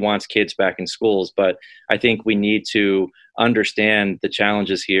 everybody wants kids back in schools, but I think we need to understand the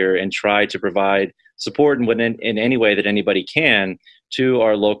challenges here and try to provide support in any way that anybody can to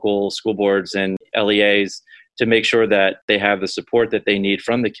our local school boards and LEAs to make sure that they have the support that they need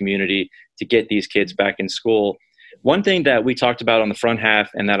from the community to get these kids back in school. One thing that we talked about on the front half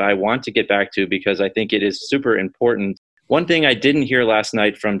and that I want to get back to because I think it is super important. One thing I didn't hear last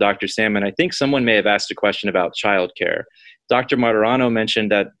night from Dr. Salmon, I think someone may have asked a question about childcare. Dr. Martirano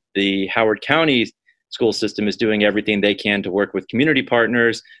mentioned that the Howard County school system is doing everything they can to work with community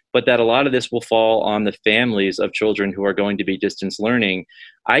partners, but that a lot of this will fall on the families of children who are going to be distance learning.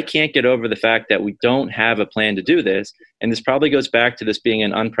 I can't get over the fact that we don't have a plan to do this, and this probably goes back to this being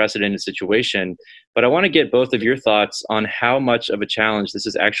an unprecedented situation, but I want to get both of your thoughts on how much of a challenge this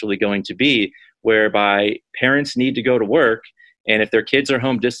is actually going to be, whereby parents need to go to work, and if their kids are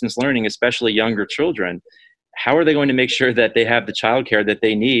home distance learning, especially younger children, how are they going to make sure that they have the childcare that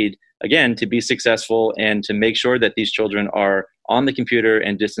they need, again, to be successful and to make sure that these children are on the computer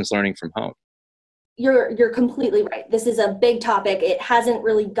and distance learning from home? You're completely right. This is a big topic. It hasn't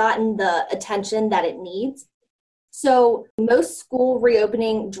really gotten the attention that it needs. So most school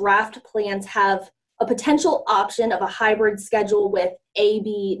reopening draft plans have a potential option of a hybrid schedule with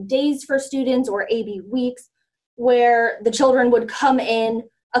AB days for students or AB weeks, where the children would come in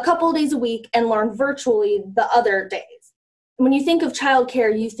a couple of days a week and learn virtually the other days. When you think of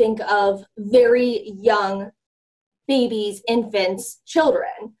childcare, you think of very young babies, infants,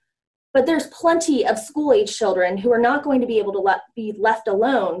 children. But there's plenty of school-age children who are not going to be able to be left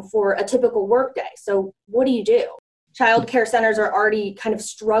alone for a typical workday. So what do? Child care centers are already kind of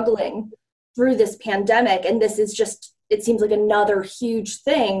struggling through this pandemic, and this is just, it seems like another huge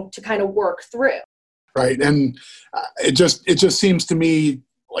thing to kind of work through. Right, and it just seems to me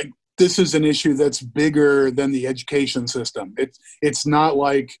like this is an issue that's bigger than the education system. It's not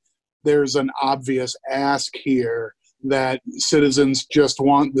like there's an obvious ask here that citizens just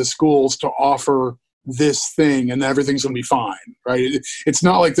want the schools to offer this thing and everything's going to be fine, right? It's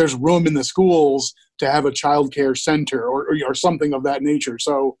not like there's room in the schools to have a child care center or something of that nature.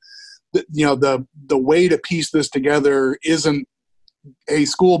 So, the way to piece this together isn't, hey,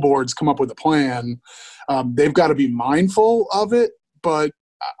 school boards come up with a plan. They've got to be mindful of it, but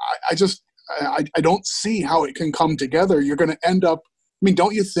I don't see how it can come together. You're going to end up,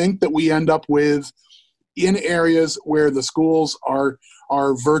 don't you think that we end up with, in areas where the schools are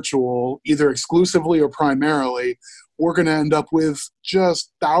virtual, either exclusively or primarily, we're going to end up with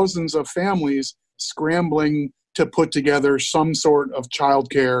just thousands of families scrambling to put together some sort of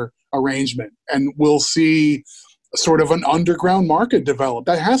childcare arrangement. And we'll see sort of an underground market develop.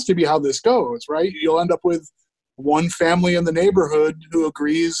 That has to be how this goes, right? You'll end up with one family in the neighborhood who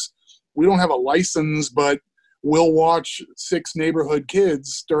agrees, we don't have a license, but we'll watch 6 neighborhood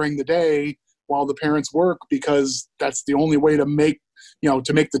kids during the day while the parents work, because that's the only way to make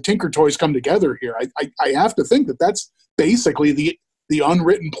the Tinker Toys come together here. I have to think that that's basically the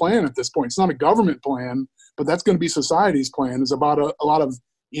unwritten plan at this point. It's not a government plan, but that's going to be society's plan, is about a lot of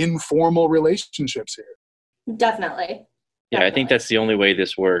informal relationships here. Definitely. Yeah, I think that's the only way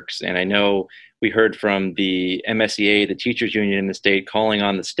this works. And I know we heard from the MSEA, the teachers union in the state, calling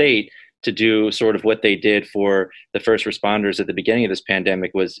on the state to do sort of what they did for the first responders at the beginning of this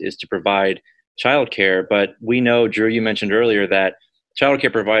pandemic is to provide childcare. But we know, Drew, you mentioned earlier that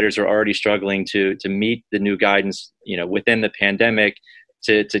childcare providers are already struggling to meet the new guidance, within the pandemic,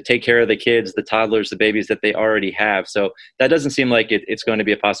 to take care of the kids, the toddlers, the babies that they already have. So that doesn't seem like it's going to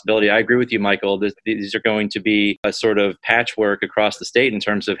be a possibility. I agree with you, Michael. These are going to be a sort of patchwork across the state in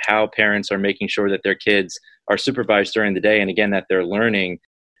terms of how parents are making sure that their kids are supervised during the day, and again, that they're learning.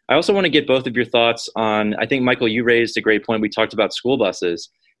 I also want to get both of your thoughts on, I think, Michael, you raised a great point. We talked about school buses.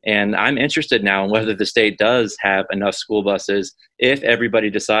 And I'm interested now in whether the state does have enough school buses if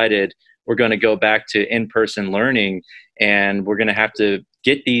everybody decided we're going to go back to in-person learning, and we're going to have to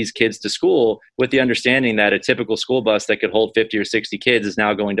get these kids to school with the understanding that a typical school bus that could hold 50 or 60 kids is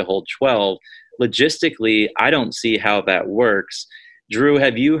now going to hold 12. Logistically, I don't see how that works. Drew,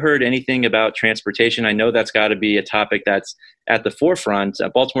 have you heard anything about transportation? I know that's got to be a topic that's at the forefront.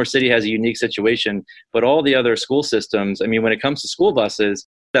 Baltimore City has a unique situation, but all the other school systems, I mean, when it comes to school buses,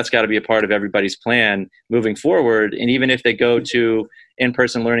 that's got to be a part of everybody's plan moving forward. And even if they go to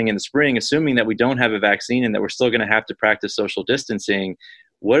in-person learning in the spring, assuming that we don't have a vaccine and that we're still going to have to practice social distancing,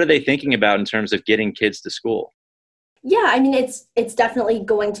 what are they thinking about in terms of getting kids to school? Yeah, I mean, it's definitely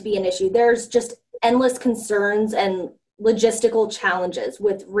going to be an issue. There's just endless concerns and logistical challenges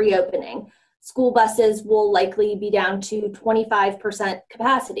with reopening. School buses will likely be down to 25%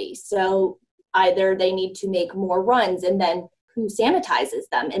 capacity. So either they need to make more runs, and then who sanitizes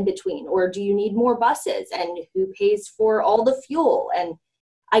them in between? Or do you need more buses, and who pays for all the fuel? And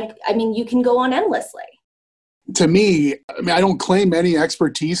I mean, you can go on endlessly. To me, I don't claim any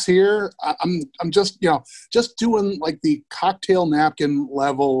expertise here. I'm just doing like the cocktail napkin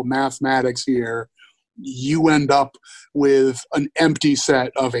level mathematics here. You end up with an empty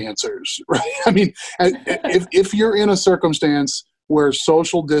set of answers, right? I mean, if you're in a circumstance where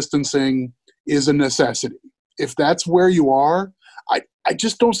social distancing is a necessity, if that's where you are, I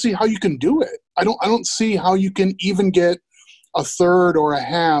just don't see how you can do it. I don't see how you can even get a third or a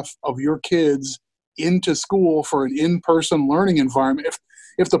half of your kids into school for an in-person learning environment.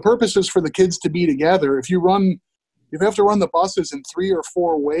 If the purpose is for the kids to be together, if you have to run the buses in 3 or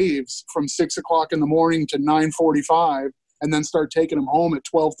 4 waves from 6 o'clock in the morning to 9:45, and then start taking them home at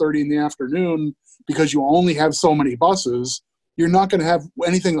 12:30 in the afternoon because you only have so many buses, you're not going to have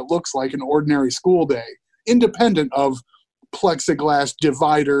anything that looks like an ordinary school day, independent of plexiglass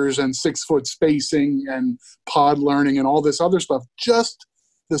dividers and 6-foot spacing and pod learning and all this other stuff. Just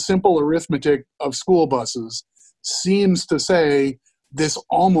the simple arithmetic of school buses seems to say this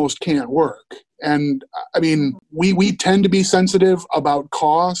almost can't work. And I mean, we tend to be sensitive about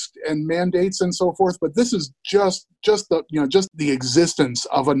cost and mandates and so forth, but this is just the existence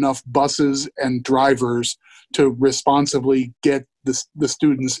of enough buses and drivers to responsibly get the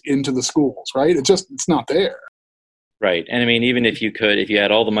students into the schools, right? It's not there. Right. And I mean, even if you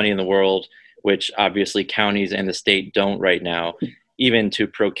had all the money in the world, which obviously counties and the state don't right now, even to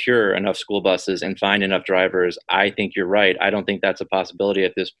procure enough school buses and find enough drivers, I think you're right. I don't think that's a possibility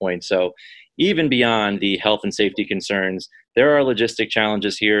at this point. So even beyond the health and safety concerns, there are logistic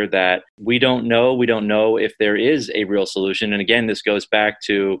challenges here that we don't know. We don't know if there is a real solution. And again, this goes back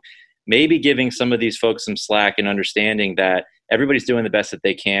to maybe giving some of these folks some slack and understanding that everybody's doing the best that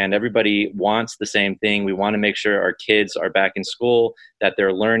they can. Everybody wants the same thing. We want to make sure our kids are back in school, that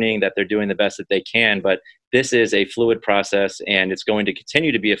they're learning, that they're doing the best that they can. But this is a fluid process, and it's going to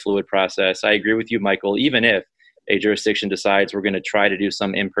continue to be a fluid process. I agree with you, Michael. Even if a jurisdiction decides we're going to try to do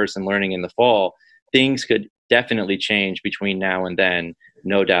some in-person learning in the fall, things could definitely change between now and then,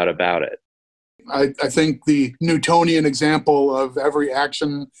 no doubt about it. I think the Newtonian example of every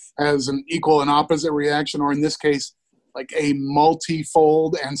action has an equal and opposite reaction, or in this case, like a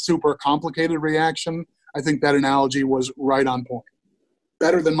multifold and super complicated reaction. I think that analogy was right on point.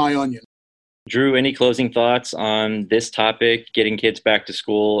 Better than my onion. Drew, any closing thoughts on this topic, getting kids back to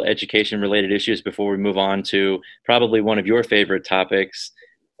school, education-related issues, before we move on to probably one of your favorite topics,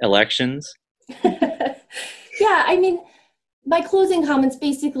 elections? Yeah, I mean, my closing comments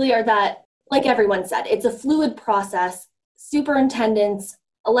basically are that, like everyone said, it's a fluid process. Superintendents,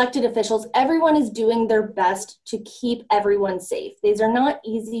 elected officials, everyone is doing their best to keep everyone safe. These are not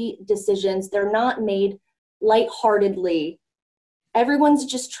easy decisions. They're not made lightheartedly. Everyone's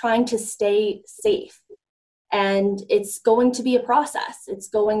just trying to stay safe. And it's going to be a process. It's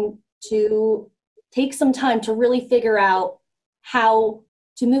going to take some time to really figure out how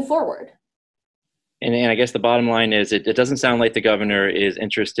to move forward. And I guess the bottom line is it doesn't sound like the governor is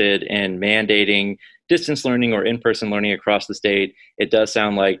interested in mandating distance learning or in-person learning across the state. It does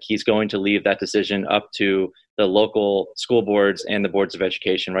sound like he's going to leave that decision up to the local school boards and the boards of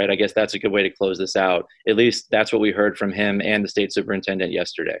education, right? I guess that's a good way to close this out. At least that's what we heard from him and the state superintendent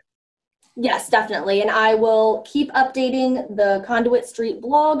yesterday. Yes, definitely. And I will keep updating the Conduit Street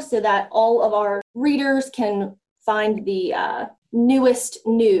blog so that all of our readers can find the newest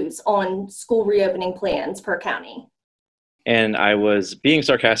news on school reopening plans per county. And I was being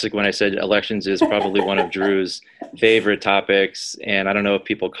sarcastic when I said elections is probably one of Drew's favorite topics. And I don't know if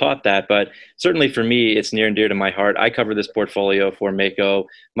people caught that, but certainly for me, it's near and dear to my heart. I cover this portfolio for Mako.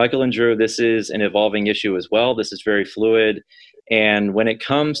 Michael and Drew, this is an evolving issue as well. This is very fluid. And when it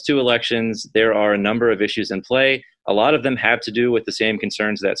comes to elections, there are a number of issues in play. A lot of them have to do with the same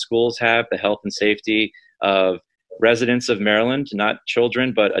concerns that schools have, the health and safety of residents of Maryland, not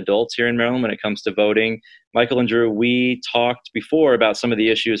children, but adults here in Maryland when it comes to voting. Michael and Drew, we talked before about some of the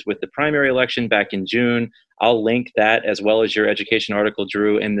issues with the primary election back in June. I'll link that as well as your education article,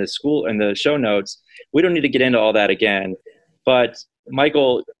 Drew, in the show notes. We don't need to get into all that again. But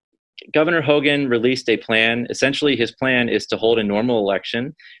Michael, Governor Hogan released a plan. Essentially, his plan is to hold a normal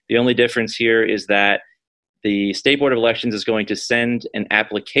election. The only difference here is that the State Board of Elections is going to send an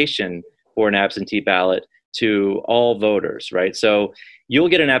application for an absentee ballot to all voters, right? So you'll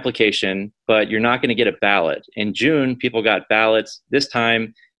get an application, but you're not going to get a ballot. In June, people got ballots. This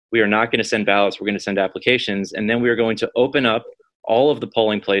time, we are not going to send ballots. We're going to send applications. And then we are going to open up all of the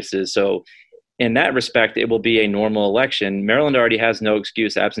polling places. So in that respect, it will be a normal election. Maryland already has no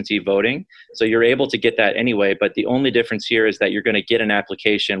excuse absentee voting, so you're able to get that anyway. But the only difference here is that you're going to get an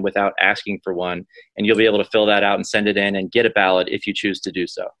application without asking for one, and you'll be able to fill that out and send it in and get a ballot if you choose to do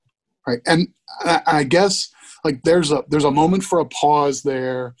so. Right. And I guess like there's a moment for a pause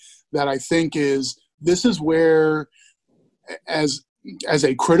there that I think this is where as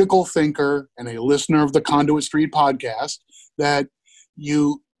a critical thinker and a listener of the Conduit Street podcast, that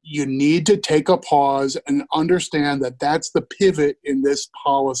you need to take a pause and understand that that's the pivot in this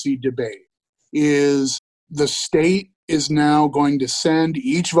policy debate. Is the state is now going to send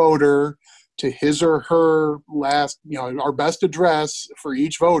each voter to his or her our best address for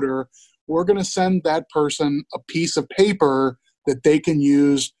each voter. We're going to send that person a piece of paper that they can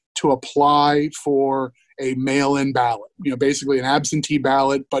use to apply for a mail-in ballot, basically an absentee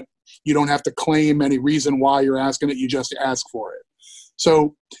ballot, but you don't have to claim any reason why you're asking it. You just ask for it.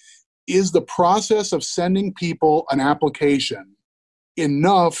 So is the process of sending people an application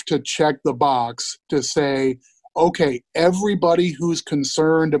enough to check the box to say, okay, everybody who's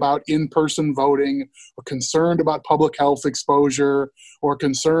concerned about in-person voting or concerned about public health exposure or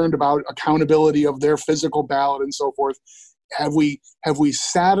concerned about accountability of their physical ballot and so forth, have we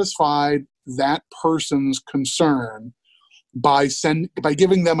satisfied that person's concern by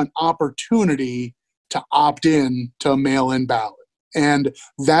giving them an opportunity to opt in to a mail-in ballot? And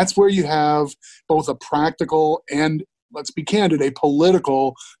that's where you have both a practical and, let's be candid, a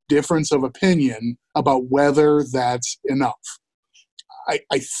political difference of opinion about whether that's enough.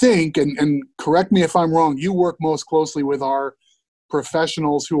 I think, and correct me if I'm wrong, you work most closely with our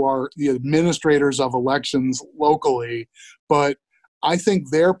professionals who are the administrators of elections locally, but I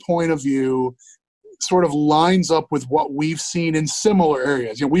think their point of view sort of lines up with what we've seen in similar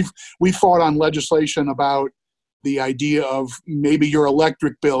areas. We've fought on legislation about the idea of maybe your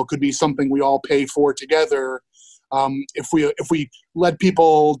electric bill could be something we all pay for together. If we let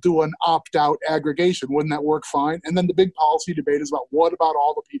people do an opt-out aggregation, wouldn't that work fine? And then the big policy debate is about what about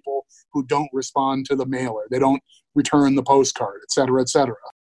all the people who don't respond to the mailer? They don't return the postcard, et cetera, et cetera.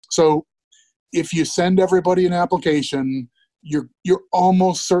 So if you send everybody an application, you're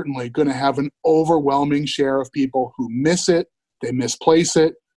almost certainly going to have an overwhelming share of people who miss it, they misplace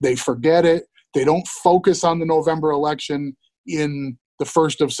it, they forget it, they don't focus on the November election in the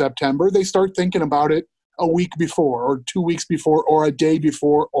 1st of September. They start thinking about it a week before or 2 weeks before or a day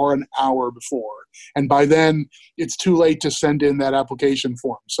before or an hour before. And by then, it's too late to send in that application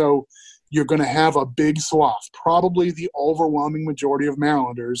form. So you're going to have a big swath, probably the overwhelming majority of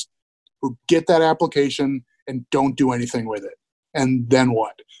Marylanders, who get that application and don't do anything with it. And then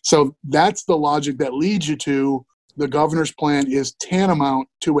what? So that's the logic that leads you to the governor's plan is tantamount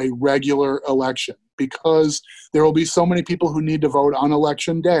to a regular election, because there will be so many people who need to vote on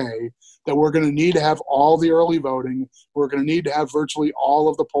election day that we're going to need to have all the early voting. We're going to need to have virtually all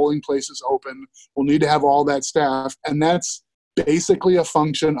of the polling places open. We'll need to have all that staff. And that's basically a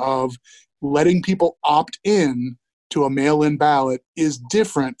function of letting people opt in to a mail-in ballot is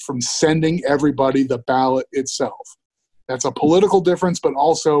different from sending everybody the ballot itself. That's a political difference, but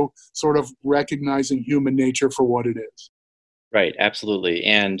also sort of recognizing human nature for what it is. Right, absolutely.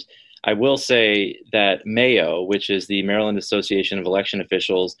 And I will say that Mayo, which is the Maryland Association of Election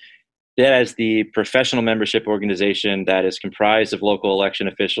Officials, that is the professional membership organization that is comprised of local election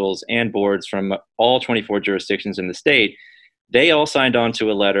officials and boards from all 24 jurisdictions in the state. They all signed on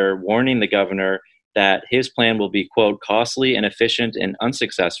to a letter warning the governor that his plan will be, quote, costly, inefficient, and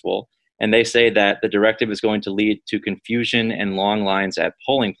unsuccessful. And they say that the directive is going to lead to confusion and long lines at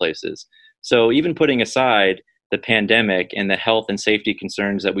polling places. So even putting aside the pandemic and the health and safety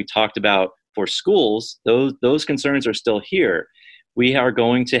concerns that we talked about for schools, those concerns are still here. We are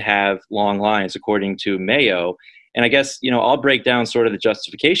going to have long lines, according to Mayo. And I guess, I'll break down sort of the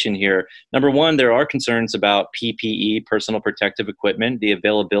justification here. Number one, there are concerns about PPE, personal protective equipment, the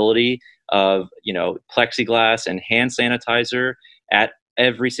availability of, plexiglass and hand sanitizer at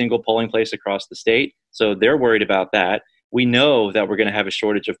every single polling place across the state. So they're worried about that. We know that we're going to have a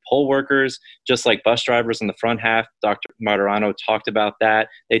shortage of poll workers, just like bus drivers in the front half. Dr. Martorano talked about that.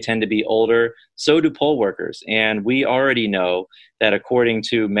 They tend to be older. So do poll workers. And we already know that according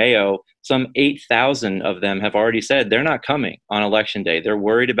to Mayo, some 8,000 of them have already said they're not coming on election day. They're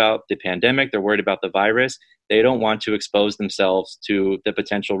worried about the pandemic. They're worried about the virus. They don't want to expose themselves to the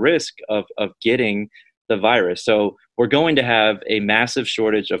potential risk of getting the virus. So we're going to have a massive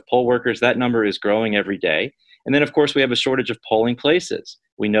shortage of poll workers. That number is growing every day. And then, of course, we have a shortage of polling places.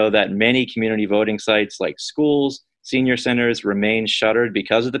 We know that many community voting sites like schools, senior centers remain shuttered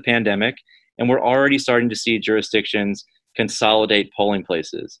because of the pandemic. And we're already starting to see jurisdictions consolidate polling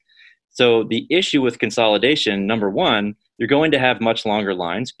places. So the issue with consolidation, number one, you're going to have much longer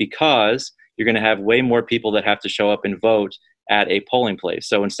lines because you're going to have way more people that have to show up and vote at a polling place.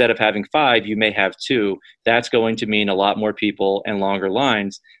 So instead of having 5, you may have 2. That's going to mean a lot more people and longer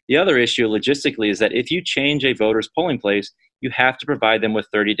lines. The other issue logistically is that if you change a voter's polling place, you have to provide them with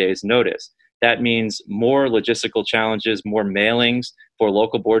 30 days notice. That means more logistical challenges, more mailings for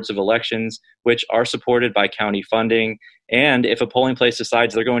local boards of elections, which are supported by county funding. And if a polling place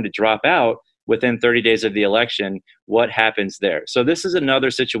decides they're going to drop out within 30 days of the election, what happens there? So this is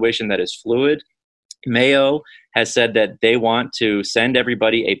another situation that is fluid. Mayo has said that they want to send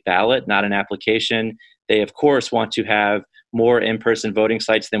everybody a ballot, not an application. They, of course, want to have more in-person voting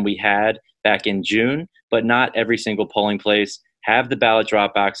sites than we had back in June, but not every single polling place have the ballot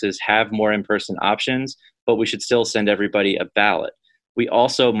drop boxes, have more in-person options, but we should still send everybody a ballot. We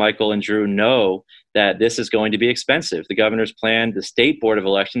also, Michael and Drew, know that this is going to be expensive. The governor's plan, the State Board of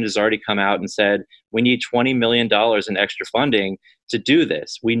Elections has already come out and said, we need $20 million in extra funding to do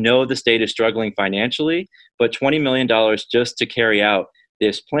this. We know the state is struggling financially, but $20 million just to carry out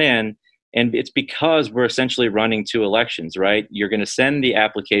this plan. And it's because we're essentially running 2 elections, right? You're going to send the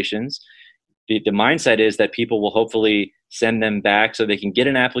applications. The mindset is that people will hopefully send them back so they can get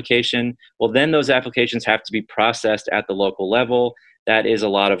an application. Well, then those applications have to be processed at the local level. That is a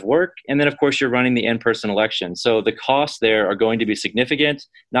lot of work. And then, of course, you're running the in-person election. So the costs there are going to be significant,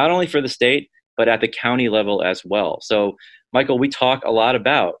 not only for the state, but at the county level as well. So, Michael, we talk a lot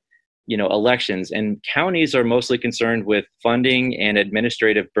about, elections, and counties are mostly concerned with funding and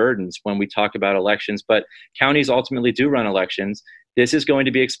administrative burdens when we talk about elections, but counties ultimately do run elections. This is going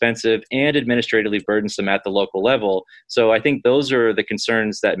to be expensive and administratively burdensome at the local level. So I think those are the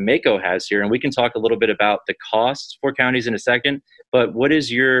concerns that MACo has here. And we can talk a little bit about the costs for counties in a second, but what are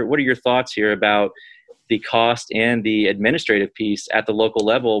your thoughts here about the cost and the administrative piece at the local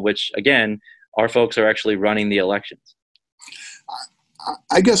level, which again, our folks are actually running the elections?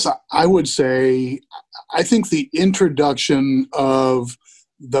 I guess I would say, I think the introduction of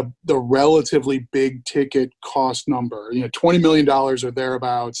the relatively big ticket cost number, $20 million or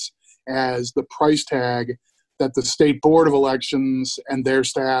thereabouts as the price tag that the State Board of Elections and their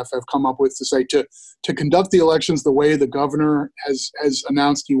staff have come up with to say to conduct the elections the way the governor has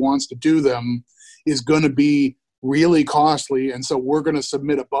announced he wants to do them is going to be really costly. And so we're going to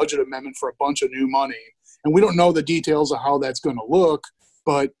submit a budget amendment for a bunch of new money. And we don't know the details of how that's going to look,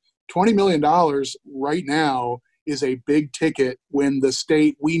 but $20 million right now is a big ticket when the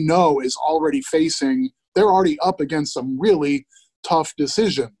state we know is already they're already up against some really tough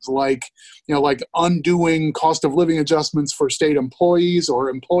decisions, like undoing cost of living adjustments for state employees or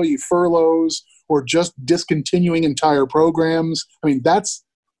employee furloughs or just discontinuing entire programs. I mean, that's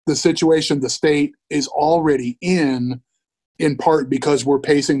the situation the state is already in part because we're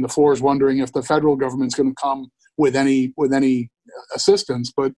pacing the floors wondering if the federal government's going to come with any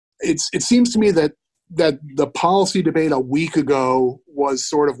assistance. But it seems to me that the policy debate a week ago was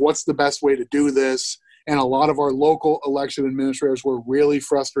sort of what's the best way to do this. And a lot of our local election administrators were really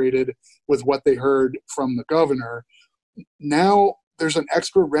frustrated with what they heard from the governor. Now there's an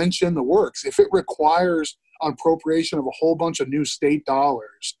extra wrench in the works. If it requires an appropriation of a whole bunch of new state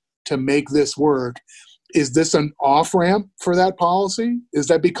dollars to make this work, is this an off-ramp for that policy? Does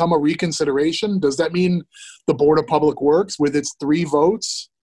that become a reconsideration? Does that mean the Board of Public Works, with its 3 votes,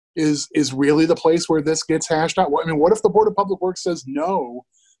 is really the place where this gets hashed out? I mean, what if the Board of Public Works says no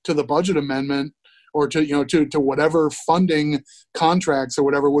to the budget amendment or to whatever funding contracts or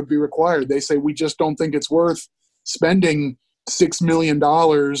whatever would be required? They say, we just don't think it's worth spending $6 million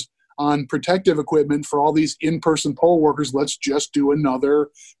on protective equipment for all these in-person poll workers. Let's just do another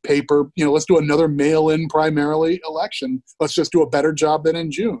let's do another mail-in primarily election. Let's just do a better job than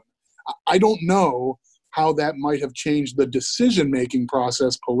in June. I don't know how that might have changed the decision-making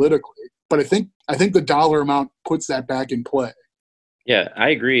process politically, but I think the dollar amount puts that back in play. Yeah, I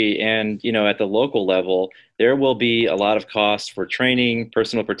agree. And, at the local level, there will be a lot of costs for training,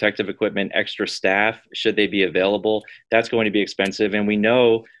 personal protective equipment, extra staff, should they be available. That's going to be expensive. And we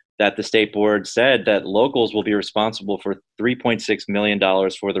know that the state board said that locals will be responsible for $3.6 million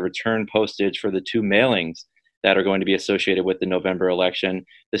for the return postage for the 2 mailings that are going to be associated with the November election.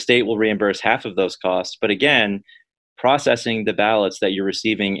 The state will reimburse half of those costs. But again, processing the ballots that you're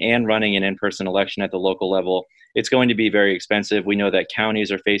receiving and running an in-person election at the local level, it's going to be very expensive. We know that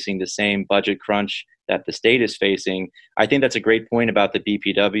counties are facing the same budget crunch that the state is facing. I think that's a great point about the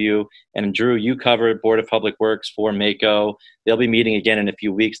BPW. And Drew, you covered Board of Public Works for MACo. They'll be meeting again in a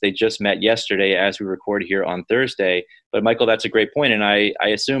few weeks. They just met yesterday as we record here on Thursday. But Michael, that's a great point. And I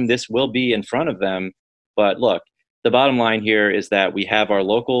assume this will be in front of them. But look, the bottom line here is that we have our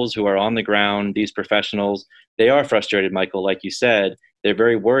locals who are on the ground, these professionals. They are frustrated, Michael, like you said. They're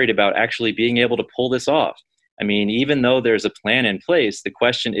very worried about actually being able to pull this off. I mean, even though there's a plan in place, the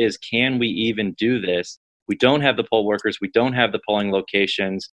question is, can we even do this? We don't have the poll workers. We don't have the polling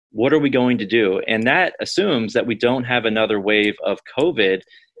locations. What are we going to do? And that assumes that we don't have another wave of COVID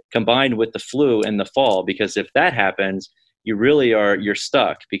combined with the flu in the fall, because if that happens, you're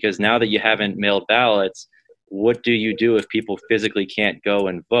stuck, because now that you haven't mailed ballots, what do you do if people physically can't go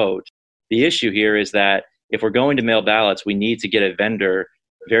and vote? The issue here is that if we're going to mail ballots, we need to get a vendor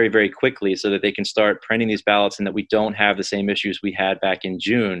very, very quickly so that they can start printing these ballots and that we don't have the same issues we had back in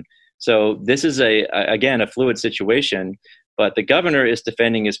June. So this is again, a fluid situation, but the governor is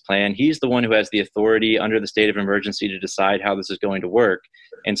defending his plan. He's the one who has the authority under the state of emergency to decide how this is going to work.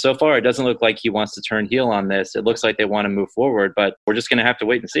 And so far, it doesn't look like he wants to turn heel on this. It looks like they want to move forward, but we're just going to have to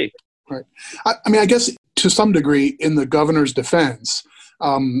wait and see. Right. I mean, I guess to some degree in the governor's defense,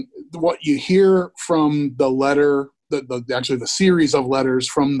 what you hear from the letter, actually the series of letters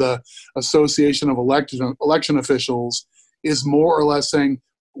from the Association of Election Officials is more or less saying,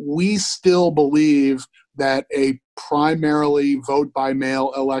 we still believe that a primarily vote by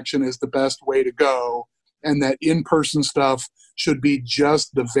mail election is the best way to go, and that in-person stuff should be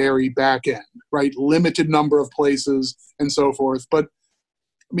just the very back end, right? Limited number of places and so forth. But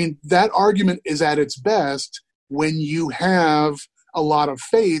I mean, that argument is at its best when you have a lot of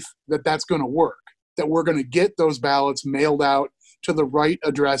faith that that's going to work, that we're going to get those ballots mailed out to the right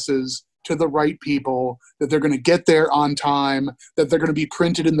addresses, to the right people, that they're going to get there on time, that they're going to be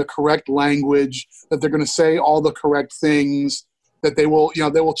printed in the correct language, that they're going to say all the correct things, that they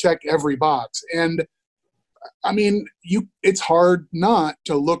will check every box. And I mean, it's hard not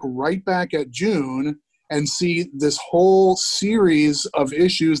to look right back at June and see this whole series of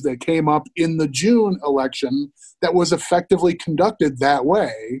issues that came up in the June election that was effectively conducted that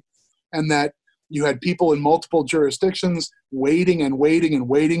way, and that you had people in multiple jurisdictions waiting and waiting and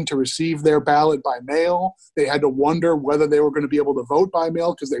waiting to receive their ballot by mail. They had to wonder whether they were going to be able to vote by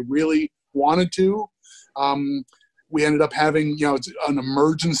mail because they really wanted to. We ended up having, an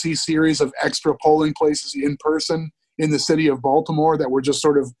emergency series of extra polling places in person in the city of Baltimore that were just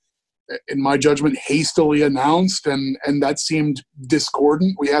sort of, in my judgment, hastily announced, and that seemed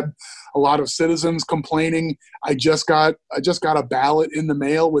discordant. We had a lot of citizens complaining, I just got a ballot in the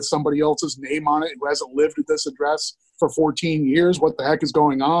mail with somebody else's name on it who hasn't lived at this address for 14 years. What the heck is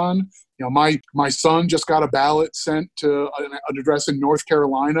going on? You know, my son just got a ballot sent to an address in North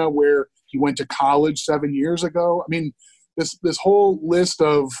Carolina where he went to college 7 years ago. I mean, this whole list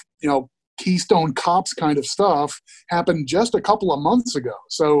of, you know, Keystone Cops kind of stuff happened just a couple of months ago.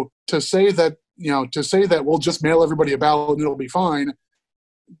 So to say that we'll just mail everybody a ballot and it'll be fine,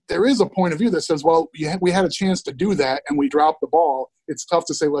 there is a point of view that says, well, we had a chance to do that and we dropped the ball. It's tough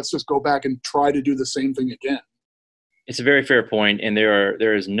to say, let's just go back and try to do the same thing again. It's a very fair point, and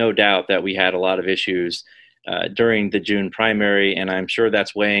there is no doubt that we had a lot of issues during the June primary, and I'm sure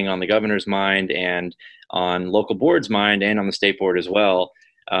that's weighing on the governor's mind and on local board's mind and on the state board as well.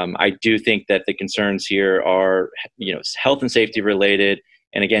 I do think that the concerns here are, you know, health and safety related,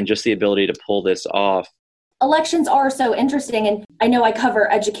 and again, just the ability to pull this off. Elections are so interesting, and I know I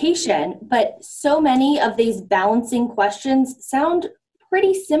cover education, but so many of these balancing questions sound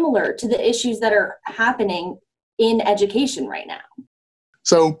pretty similar to the issues that are happening in education right now.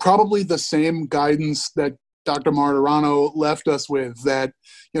 So probably the same guidance that Dr. Martirano left us with, that,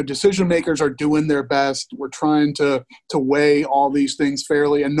 you know, decision makers are doing their best. We're trying to weigh all these things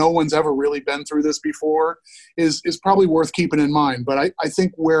fairly, and no one's ever really been through this before, is probably worth keeping in mind. But I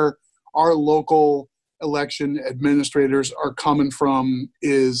think where our local election administrators are coming from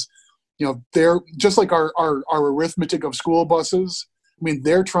is, you know, they're just like our arithmetic of school buses. I mean,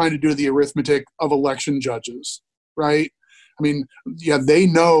 they're trying to do the arithmetic of election judges, right? I mean, yeah, they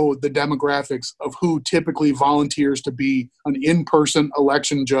know the demographics of who typically volunteers to be an in-person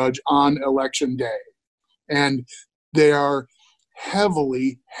election judge on election day. And they are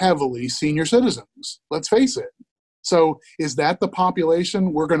heavily, heavily senior citizens. Let's face it. So is that the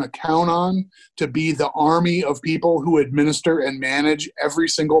population we're going to count on to be the army of people who administer and manage every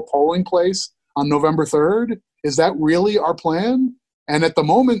single polling place on November 3rd? Is that really our plan? And at the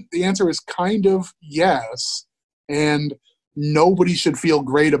moment, the answer is kind of yes. And nobody should feel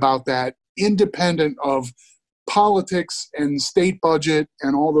great about that, independent of politics and state budget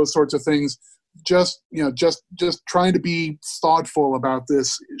and all those sorts of things. Just trying to be thoughtful about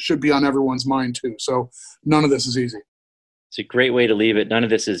this should be on everyone's mind too. So none of this is easy. It's a great way to leave it. None of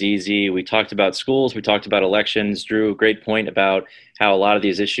this is easy. We talked about schools. We talked about elections. Drew, great point about how a lot of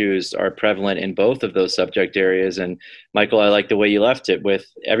these issues are prevalent in both of those subject areas. And Michael, I like the way you left it with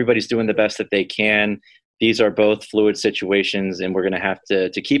everybody's doing the best that they can. These are both fluid situations, and we're going to have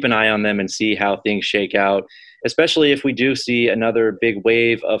to keep an eye on them and see how things shake out, especially if we do see another big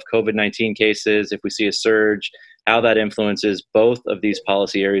wave of COVID-19 cases, if we see a surge, how that influences both of these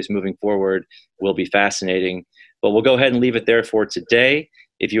policy areas moving forward will be fascinating. But we'll go ahead and leave it there for today.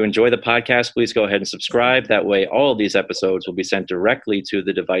 If you enjoy the podcast, please go ahead and subscribe. That way, all of these episodes will be sent directly to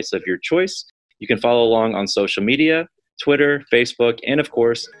the device of your choice. You can follow along on social media, Twitter, Facebook, and of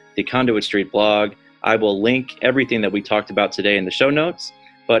course, the Conduit Street blog. I will link everything that we talked about today in the show notes.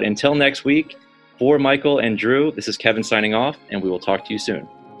 But until next week, for Michael and Drew, this is Kevin signing off, and we will talk to you soon.